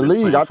 In He's the been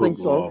league, playing I think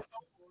so. football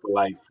for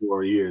like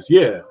 4 years.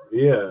 Yeah.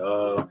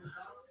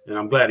 And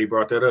I'm glad he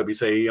brought that up. He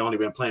said he only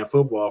been playing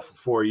football for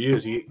 4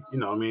 years. He, you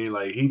know, what I mean,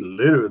 like he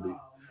literally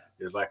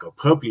is like a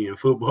puppy in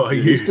football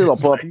Yeah, years. he's still a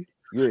puppy.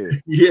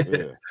 Like,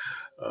 yeah.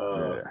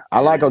 I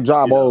like and,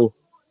 Ojabo. you know,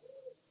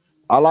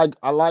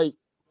 I like.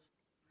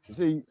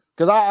 See,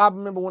 because I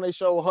remember when they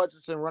showed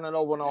Hutchinson running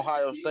over an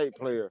Ohio State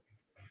player.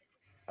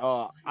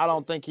 I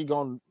don't think he's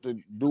going to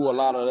do a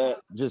lot of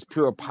that, just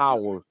pure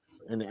power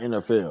in the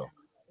NFL.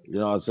 You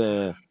know what I'm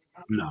saying?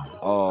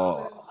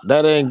 No.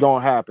 That ain't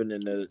gonna happen.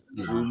 He's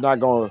not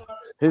gonna.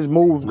 His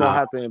moves gonna Nah.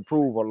 have to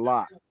improve a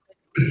lot.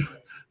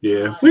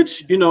 Yeah,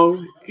 which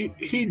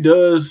he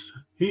does.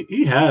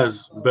 He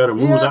has better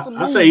He moves. has I, some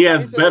I say moves. he I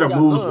has ain't saying he better got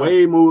moves,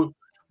 none.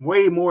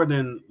 way more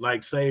than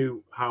like say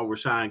how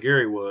Rashawn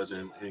Gary was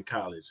in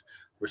college.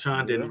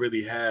 Rashawn didn't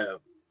really have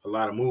a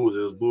lot of moves. It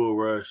was bull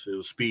rush, it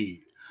was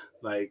speed.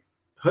 Like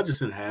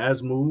Hutchinson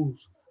has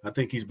moves. I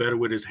think he's better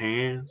with his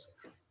hands.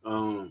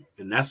 And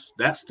that's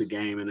the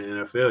game in the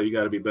NFL. You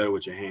got to be better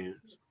with your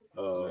hands.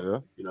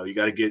 You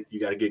got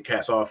to get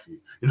cats off you.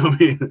 You know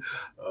what I mean?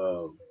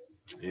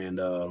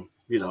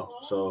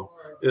 So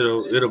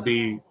it'll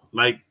be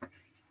like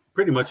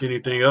pretty much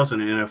anything else in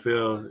the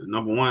NFL.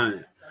 Number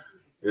one,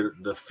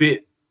 the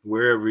fit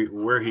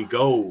where he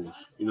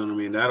goes. You know what I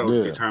mean?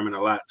 That'll determine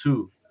a lot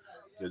too.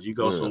 Because you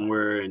go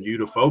somewhere and you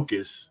the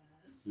focus.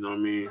 You know what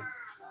I mean?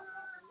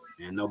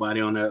 And nobody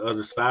on that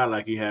other side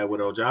like he had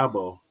with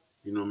Ojabo.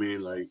 You know what I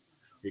mean? Like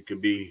it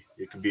could be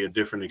a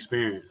different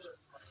experience.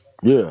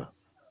 Yeah.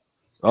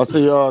 I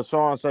see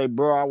Sean say,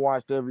 bro, I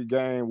watched every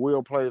game.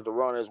 Will plays the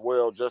run as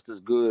well, just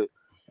as good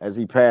as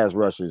he pass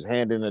rushes,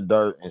 hand in the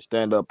dirt and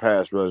stand up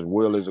pass rush.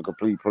 Will is a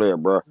complete player,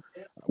 bro.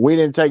 We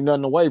didn't take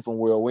nothing away from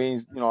Will. We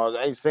ain't,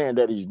 I ain't saying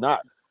that he's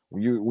not.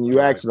 When you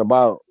asking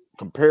about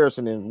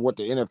comparison and what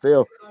the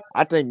NFL,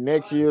 I think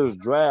next year's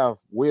draft,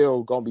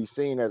 Will gonna be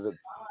seen as a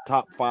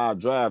top 5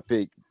 draft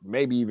pick,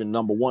 maybe even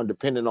number 1,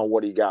 depending on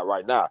what he got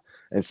right now.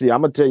 And see,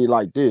 I'm gonna tell you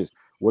like this: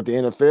 what the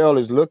NFL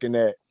is looking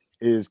at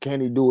is, can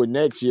he do it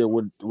next year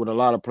with a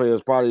lot of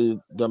players probably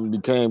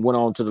went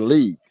on to the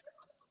league.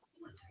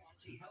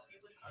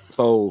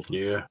 So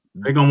yeah,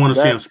 they're gonna want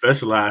to see him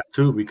specialized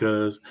too,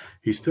 because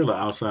he's still an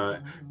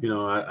outside.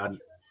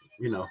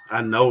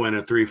 I know in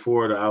a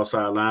 3-4 the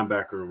outside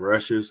linebacker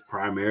rushes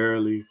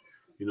primarily.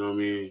 You know what I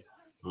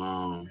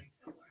mean?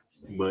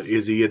 But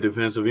is he a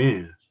defensive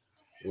end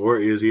or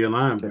is he a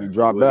linebacker? Can he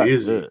drop what back?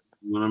 Is he? You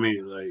know what I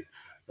mean? Like,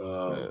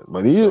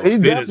 but he's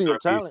definitely a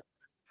talent.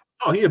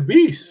 He a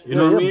beast. You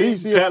know what I mean?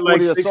 Beast. Cat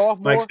like a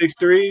sophomore? Like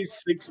 6'3",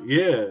 6.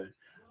 Yeah,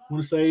 I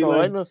want to say so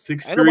like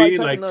 6'3",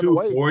 like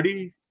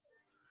 240.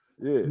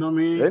 Yeah, you know what I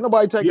mean? Ain't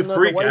nobody taking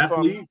nothing away athlete.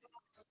 From him.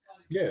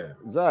 Yeah,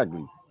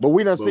 exactly. But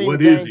we done seen the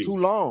game too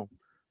long.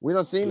 We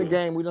done seen the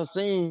game. We done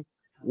seen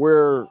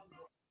where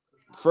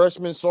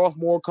freshman,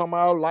 sophomore come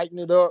out, lighten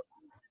it up,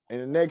 and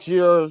the next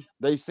year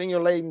they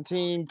senior-laden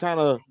team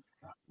kind of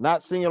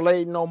not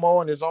senior-laden no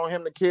more, and it's on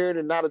him to carry it.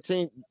 And now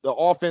the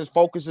offense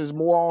focuses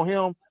more on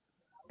him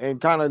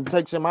and kind of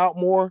takes him out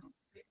more.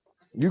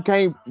 You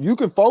can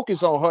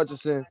focus on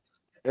Hutchinson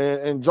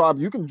and drop.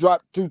 You can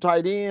drop 2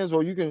 tight ends,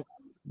 or you can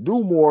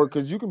do more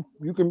because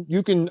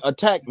you can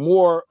attack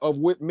more of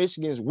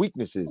Michigan's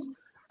weaknesses.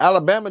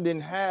 Alabama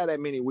didn't have that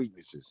many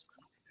weaknesses.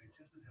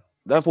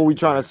 That's what we're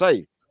trying to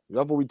say.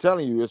 That's what we're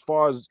telling you. As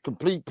far as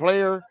complete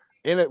player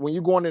in it, when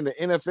you're going into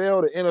the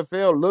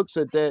NFL looks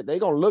at that. They're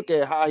gonna look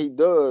at how he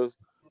does.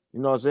 You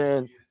know what I'm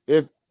saying?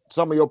 If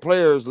some of your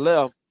players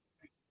left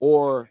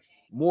or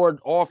more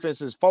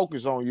offenses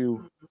focus on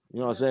you, you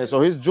know what I'm saying?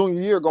 So his junior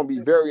year going to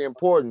be very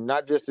important,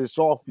 not just his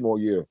sophomore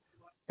year.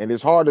 And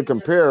it's hard to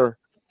compare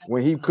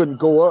when he couldn't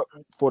go up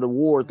for the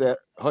awards that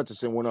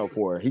Hutchinson went up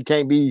for. He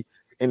can't be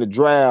in the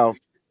draft,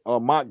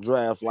 mock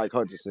draft like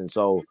Hutchinson.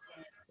 So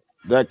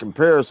that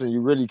comparison,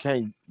 you really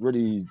can't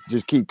really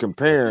just keep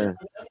comparing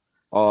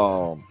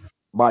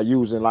by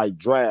using like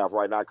draft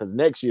right now, because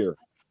next year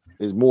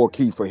is more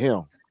key for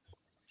him.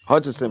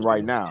 Hutchinson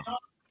right now.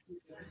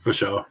 For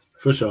sure.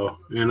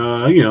 And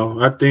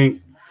I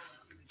think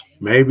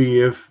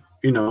maybe if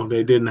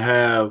they didn't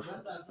have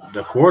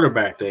the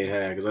quarterback they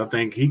had, because I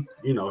think he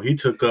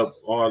took up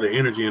all the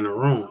energy in the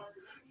room.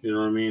 You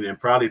know what I mean, and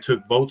probably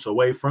took votes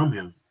away from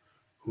him.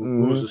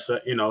 who's to say?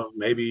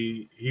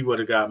 Maybe he would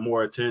have got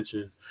more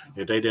attention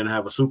if they didn't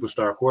have a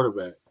superstar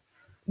quarterback.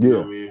 You know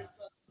what I mean?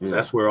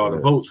 That's where all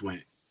the votes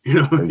went.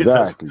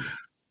 Exactly.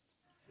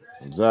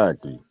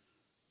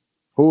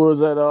 Who is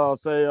that?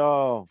 Say,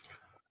 I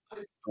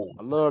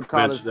love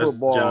college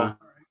football.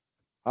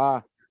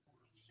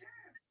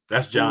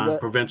 That's John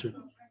Prevention.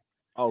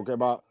 Okay,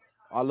 but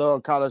I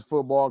love college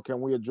football. Can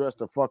we address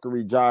the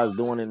fuckery Jai's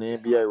doing in the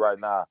NBA right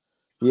now?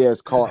 He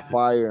has caught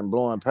fire and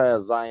blowing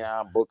past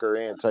Zion, Booker,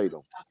 and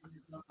Tatum.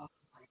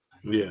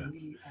 Yeah.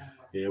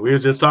 We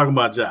was just talking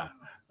about Ja.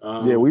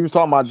 We was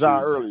talking about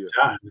Ja earlier.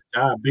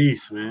 Ja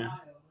beast, man.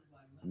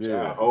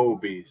 Ja whole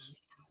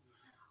beast.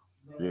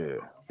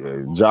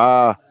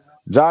 Ja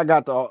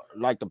got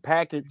the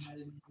package,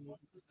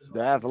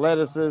 the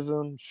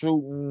athleticism,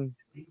 shooting.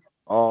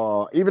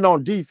 Even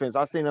on defense,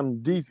 I seen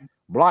him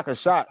block a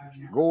shot,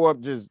 go up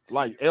just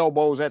like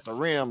elbows at the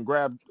rim,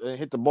 grab and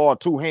hit the ball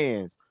two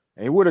hands.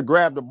 And he would have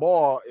grabbed the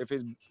ball if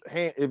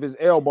his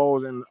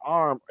elbows and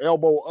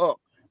elbow up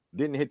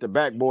didn't hit the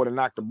backboard and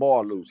knock the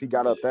ball loose. He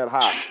got up that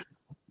high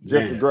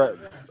just to grab.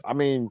 I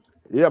mean,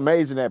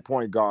 amazing that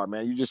point guard,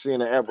 man. You just seeing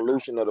the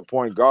evolution of the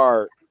point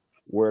guard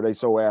where they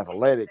so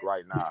athletic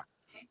right now.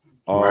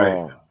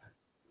 Right.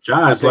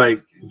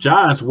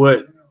 Ja's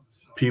what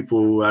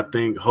people I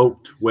think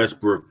hoped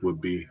Westbrook would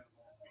be.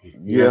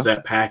 He has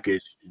that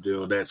package,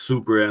 that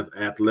super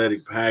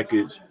athletic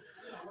package.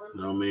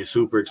 You know what I mean?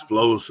 Super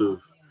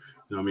explosive.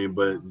 You know what I mean?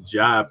 But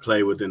Ja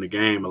played within the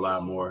game a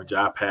lot more.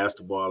 Ja passed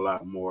the ball a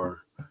lot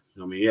more. You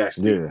know what I mean? He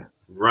actually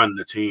run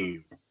the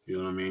team. You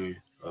know what I mean?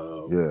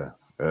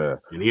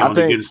 And he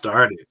only getting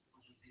started.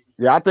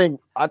 Yeah, I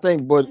think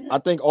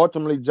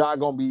ultimately Ja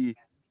gonna be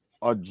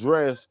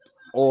addressed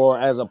or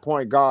as a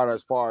point guard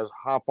as far as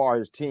how far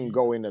his team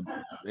go in the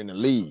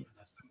league,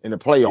 in the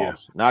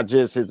playoffs, not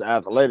just his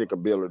athletic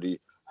ability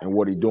and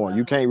what he doing.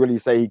 You can't really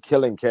say he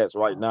killing cats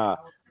right now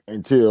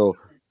until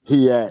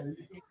he at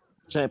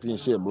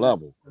championship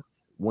level.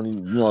 When he,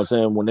 you know what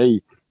I'm saying,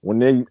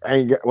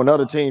 when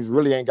other teams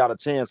really ain't got a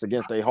chance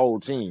against their whole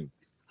team.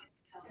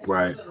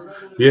 Right.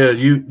 Yeah,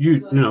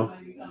 you know,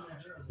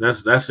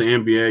 that's the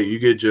NBA. You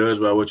get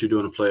judged by what you do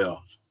in the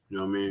playoffs. You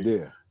know what I mean?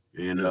 Yeah.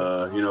 And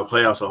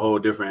playoffs are a whole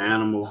different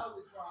animal.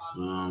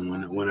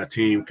 When a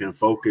team can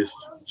focus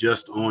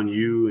just on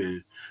you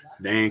and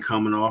they ain't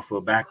coming off a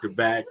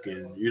back-to-back,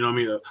 and you know what I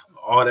mean,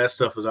 all that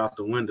stuff is out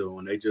the window.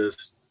 And they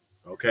just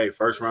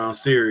first round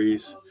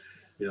series.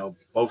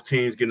 Both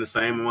teams getting the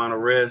same amount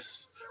of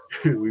rest.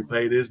 We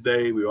play this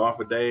day, we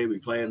off a day, we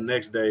play the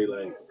next day.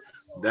 Like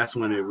that's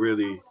when he'll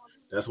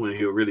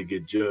really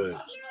get judged.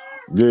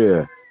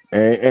 Yeah,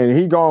 and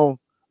he gonna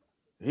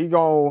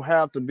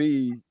have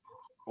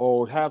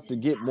to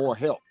get more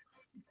help.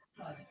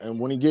 And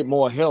when he get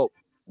more help,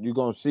 you're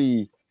gonna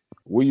see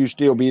will you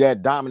still be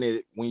that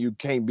dominant when you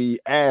can't be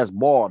as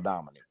ball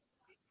dominant.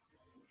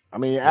 I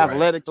mean,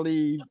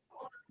 athletically,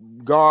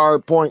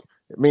 guard point.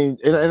 I mean,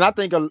 and I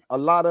think a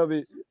lot of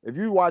it. If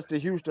you watch the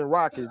Houston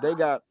Rockets, they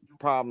got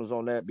problems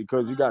on that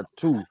because you got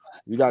two.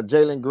 You got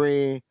Jalen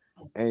Green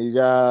and you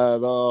got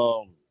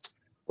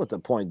what's the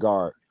point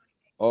guard?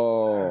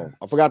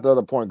 I forgot the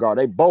other point guard.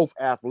 They both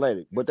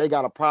athletic, but they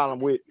got a problem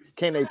with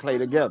can they play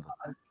together?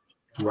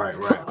 Right.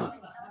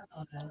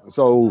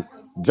 So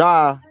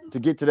Ja, to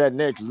get to that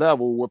next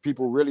level where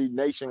people really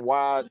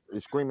nationwide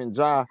is screaming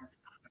Ja,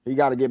 he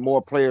got to get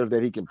more players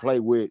that he can play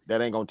with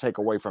that ain't gonna take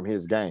away from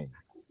his game.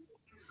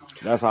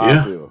 That's how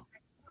I feel.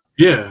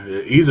 Yeah,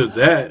 either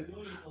that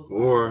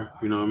or,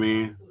 you know what I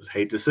mean,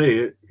 hate to say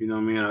it, you know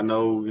what I mean, I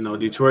know,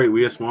 Detroit,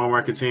 we a small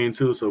market team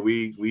too, so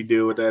we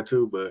deal with that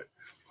too, but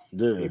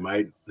he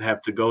might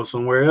have to go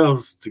somewhere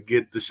else to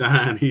get the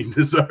shine he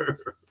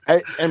deserves.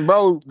 Hey, and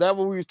bro, that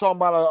what we was talking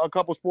about a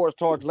couple sports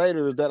talks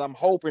later is that I'm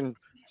hoping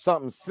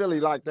something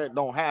silly like that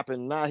don't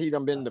happen. Now he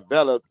done been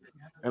developed,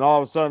 and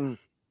all of a sudden,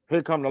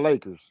 here come the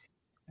Lakers.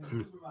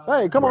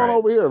 Hey, come on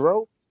over here,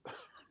 bro.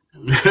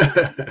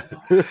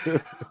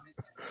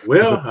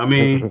 Well, I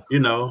mean,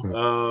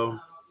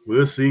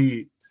 we'll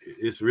see.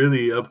 It's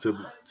really up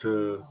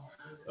to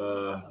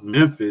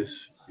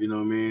Memphis. You know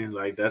what I mean?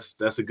 Like that's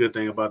a good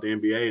thing about the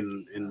NBA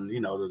and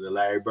the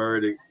Larry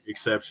Bird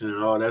exception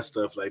and all that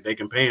stuff. Like they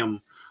can pay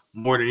him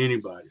more than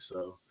anybody.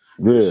 So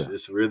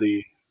it's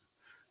really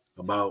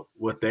about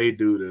what they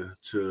do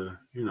to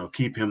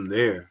keep him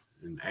there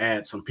and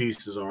add some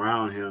pieces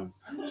around him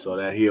so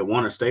that he'll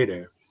want to stay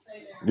there.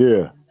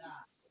 Yeah.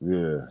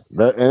 And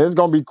it's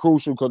gonna be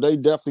crucial because they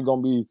definitely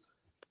gonna be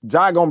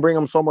Ja gonna bring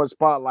them so much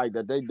spotlight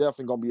that they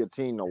definitely gonna be a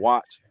team to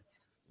watch.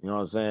 You know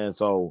what I'm saying?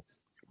 So,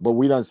 but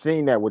we done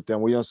seen that with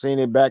them. We done seen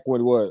it back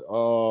with what?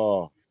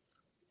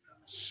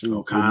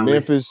 With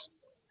Memphis.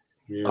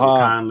 Yeah, with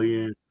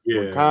Conley and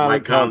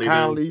Mike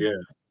Conley.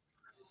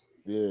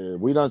 Yeah,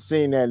 we done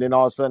seen that. And then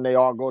all of a sudden they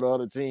all go to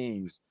other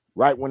teams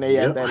right when they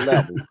at that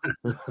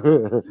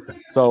level.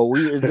 So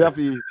it's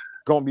definitely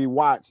gonna be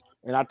watched.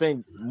 And I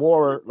think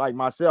more like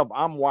myself,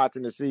 I'm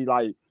watching to see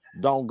like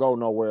don't go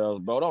nowhere else,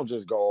 bro. Don't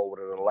just go over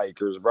to the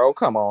Lakers, bro.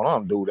 Come on,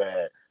 don't do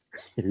that.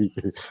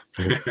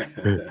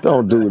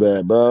 Don't do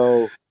that,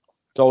 bro.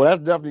 So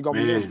that's definitely gonna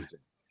be Man, interesting.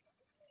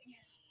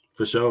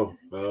 for sure.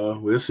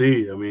 We'll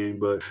see. I mean,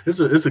 but it's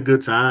a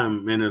good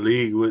time in the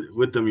league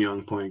with them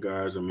young point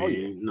guards. I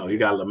mean, you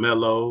got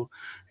LaMelo,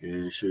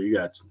 and sure you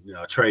got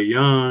Trae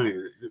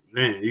Young.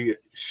 Man,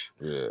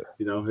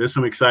 there's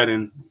some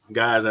exciting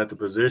guys at the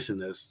position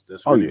that's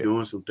really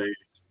doing some things.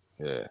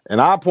 Yeah, and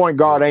our point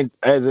guard ain't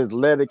as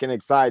athletic and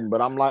exciting,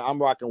 but I'm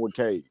rocking with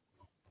Cade.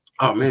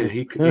 Oh man,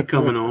 he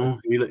coming on.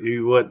 He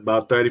what,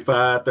 about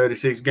 35,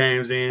 36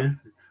 games in.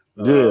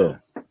 Yeah.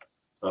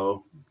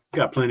 So he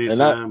got plenty of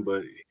time,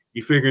 but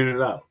he figuring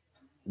it out.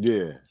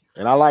 Yeah,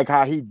 and I like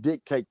how he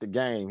dictate the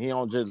game. He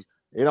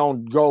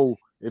don't go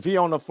if he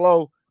on the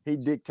flow, he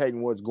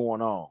dictating what's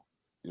going on.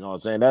 You know what I'm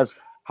saying? That's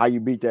how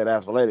you beat that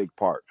athletic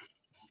part.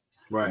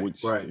 Right,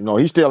 right.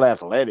 He's still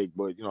athletic,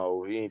 but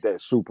he ain't that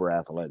super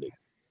athletic.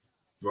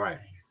 Right,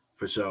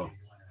 for sure.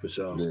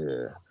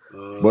 Yeah,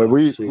 but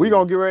we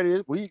gonna get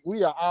ready.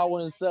 We are hour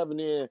and 7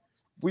 in.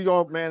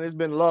 Man, it's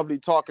been lovely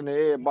talking to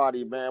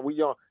everybody, man. We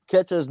gonna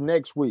catch us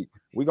next week.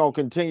 We gonna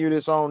continue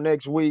this on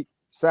next week,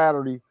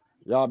 Saturday.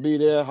 Y'all be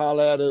there,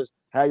 holler at us,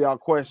 have y'all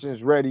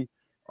questions ready.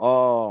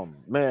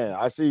 Man,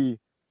 I see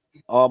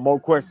more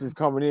questions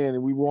coming in,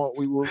 and we want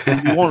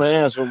to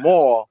answer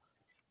more,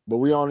 but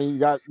we only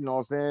got,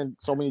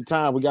 so many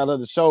times. We got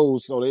other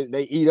shows, so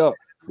they eat up.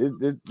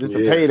 This is a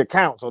paid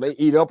account, so they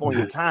eat up on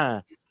your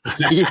time.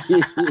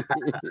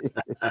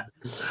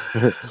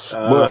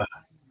 But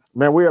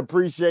man, we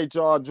appreciate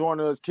y'all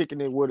joining us, kicking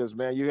it with us,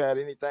 man. You had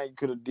anything you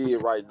could have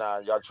did right now,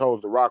 y'all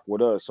chose to rock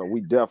with us, so we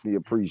definitely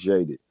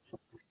appreciate it.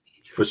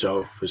 For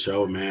sure,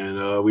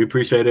 man. We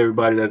appreciate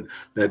everybody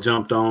that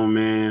jumped on,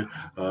 man.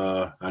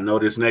 I know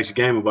this next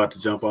game about to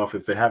jump off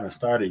if it haven't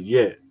started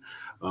yet.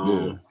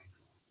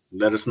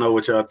 Let us know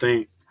what y'all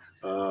think.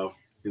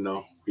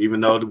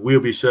 Even though we'll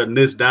be shutting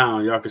this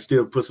down, y'all can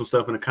still put some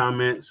stuff in the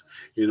comments.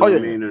 You know what I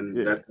mean? And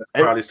that's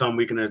probably something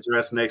we can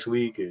address next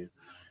week. And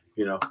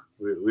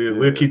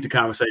we'll keep the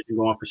conversation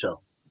going for sure.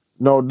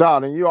 No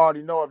doubt. And you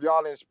already know, if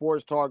y'all in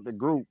Sports Talk, the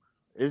group,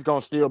 it's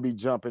gonna still be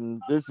jumping.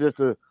 This is just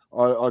a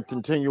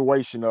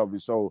continuation of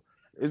it. So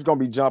it's gonna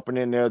be jumping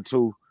in there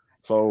too.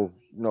 So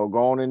go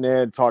on in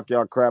there and talk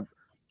y'all crap.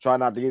 Try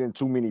not to get in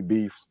too many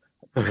beefs.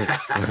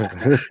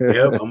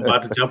 Yep, I'm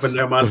about to jump in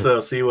there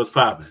myself, see what's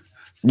popping.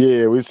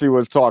 Yeah, we see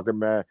what's talking,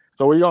 man.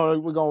 So we're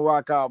gonna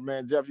rock out,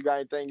 man. Jeff, you got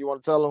anything you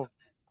want to tell them?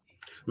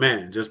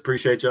 Man, just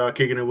appreciate y'all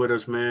kicking it with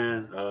us,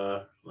 man.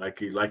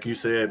 Like you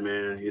said,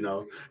 man,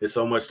 there's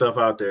so much stuff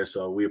out there.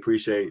 So we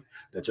appreciate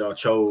that y'all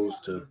chose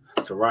to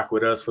rock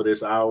with us for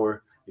this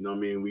hour. You know what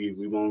I mean?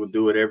 We want to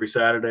do it every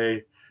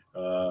Saturday.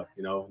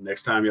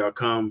 Next time y'all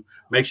come,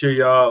 make sure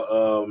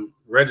y'all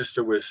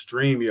register with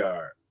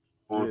StreamYard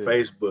on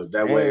Facebook.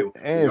 That way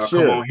when y'all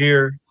come on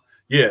here,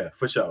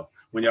 for sure.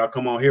 When y'all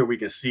come on here, we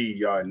can see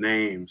y'all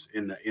names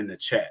in the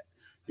chat.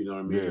 You know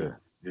what I mean? Yeah.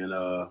 And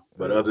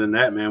but other than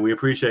that, man, we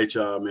appreciate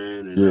y'all,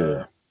 man.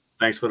 And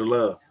thanks for the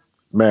love.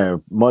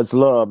 Man, much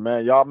love,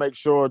 man. Y'all make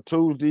sure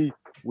Tuesday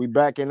we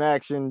back in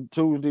action.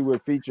 Tuesday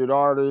with featured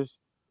artists.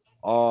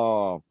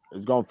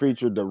 It's gonna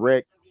feature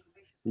Direct.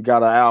 He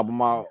got an album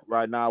out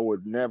right now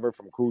with Never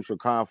from Crucial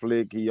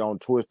Conflict. He on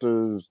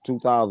Twister's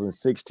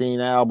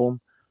 2016 album.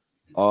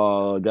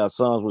 Got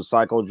Sons with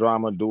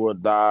Psychodrama, Do or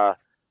Die.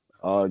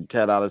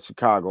 Cat out of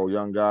Chicago,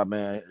 young guy,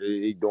 man.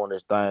 He doing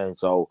this thing.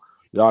 So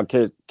y'all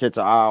catch an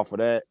eye out for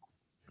that.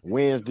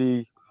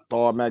 Wednesday,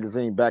 Thawed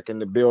Magazine back in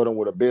the building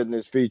with a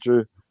business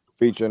feature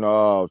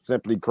featuring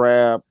Simply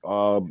Crab,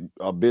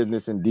 a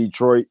business in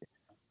Detroit.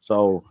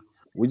 So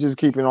we just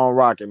keeping on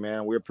rocking,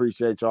 man. We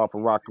appreciate y'all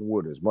for rocking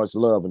with us. Much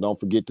love, and don't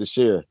forget to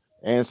share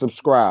and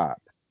subscribe.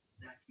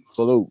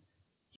 Salute.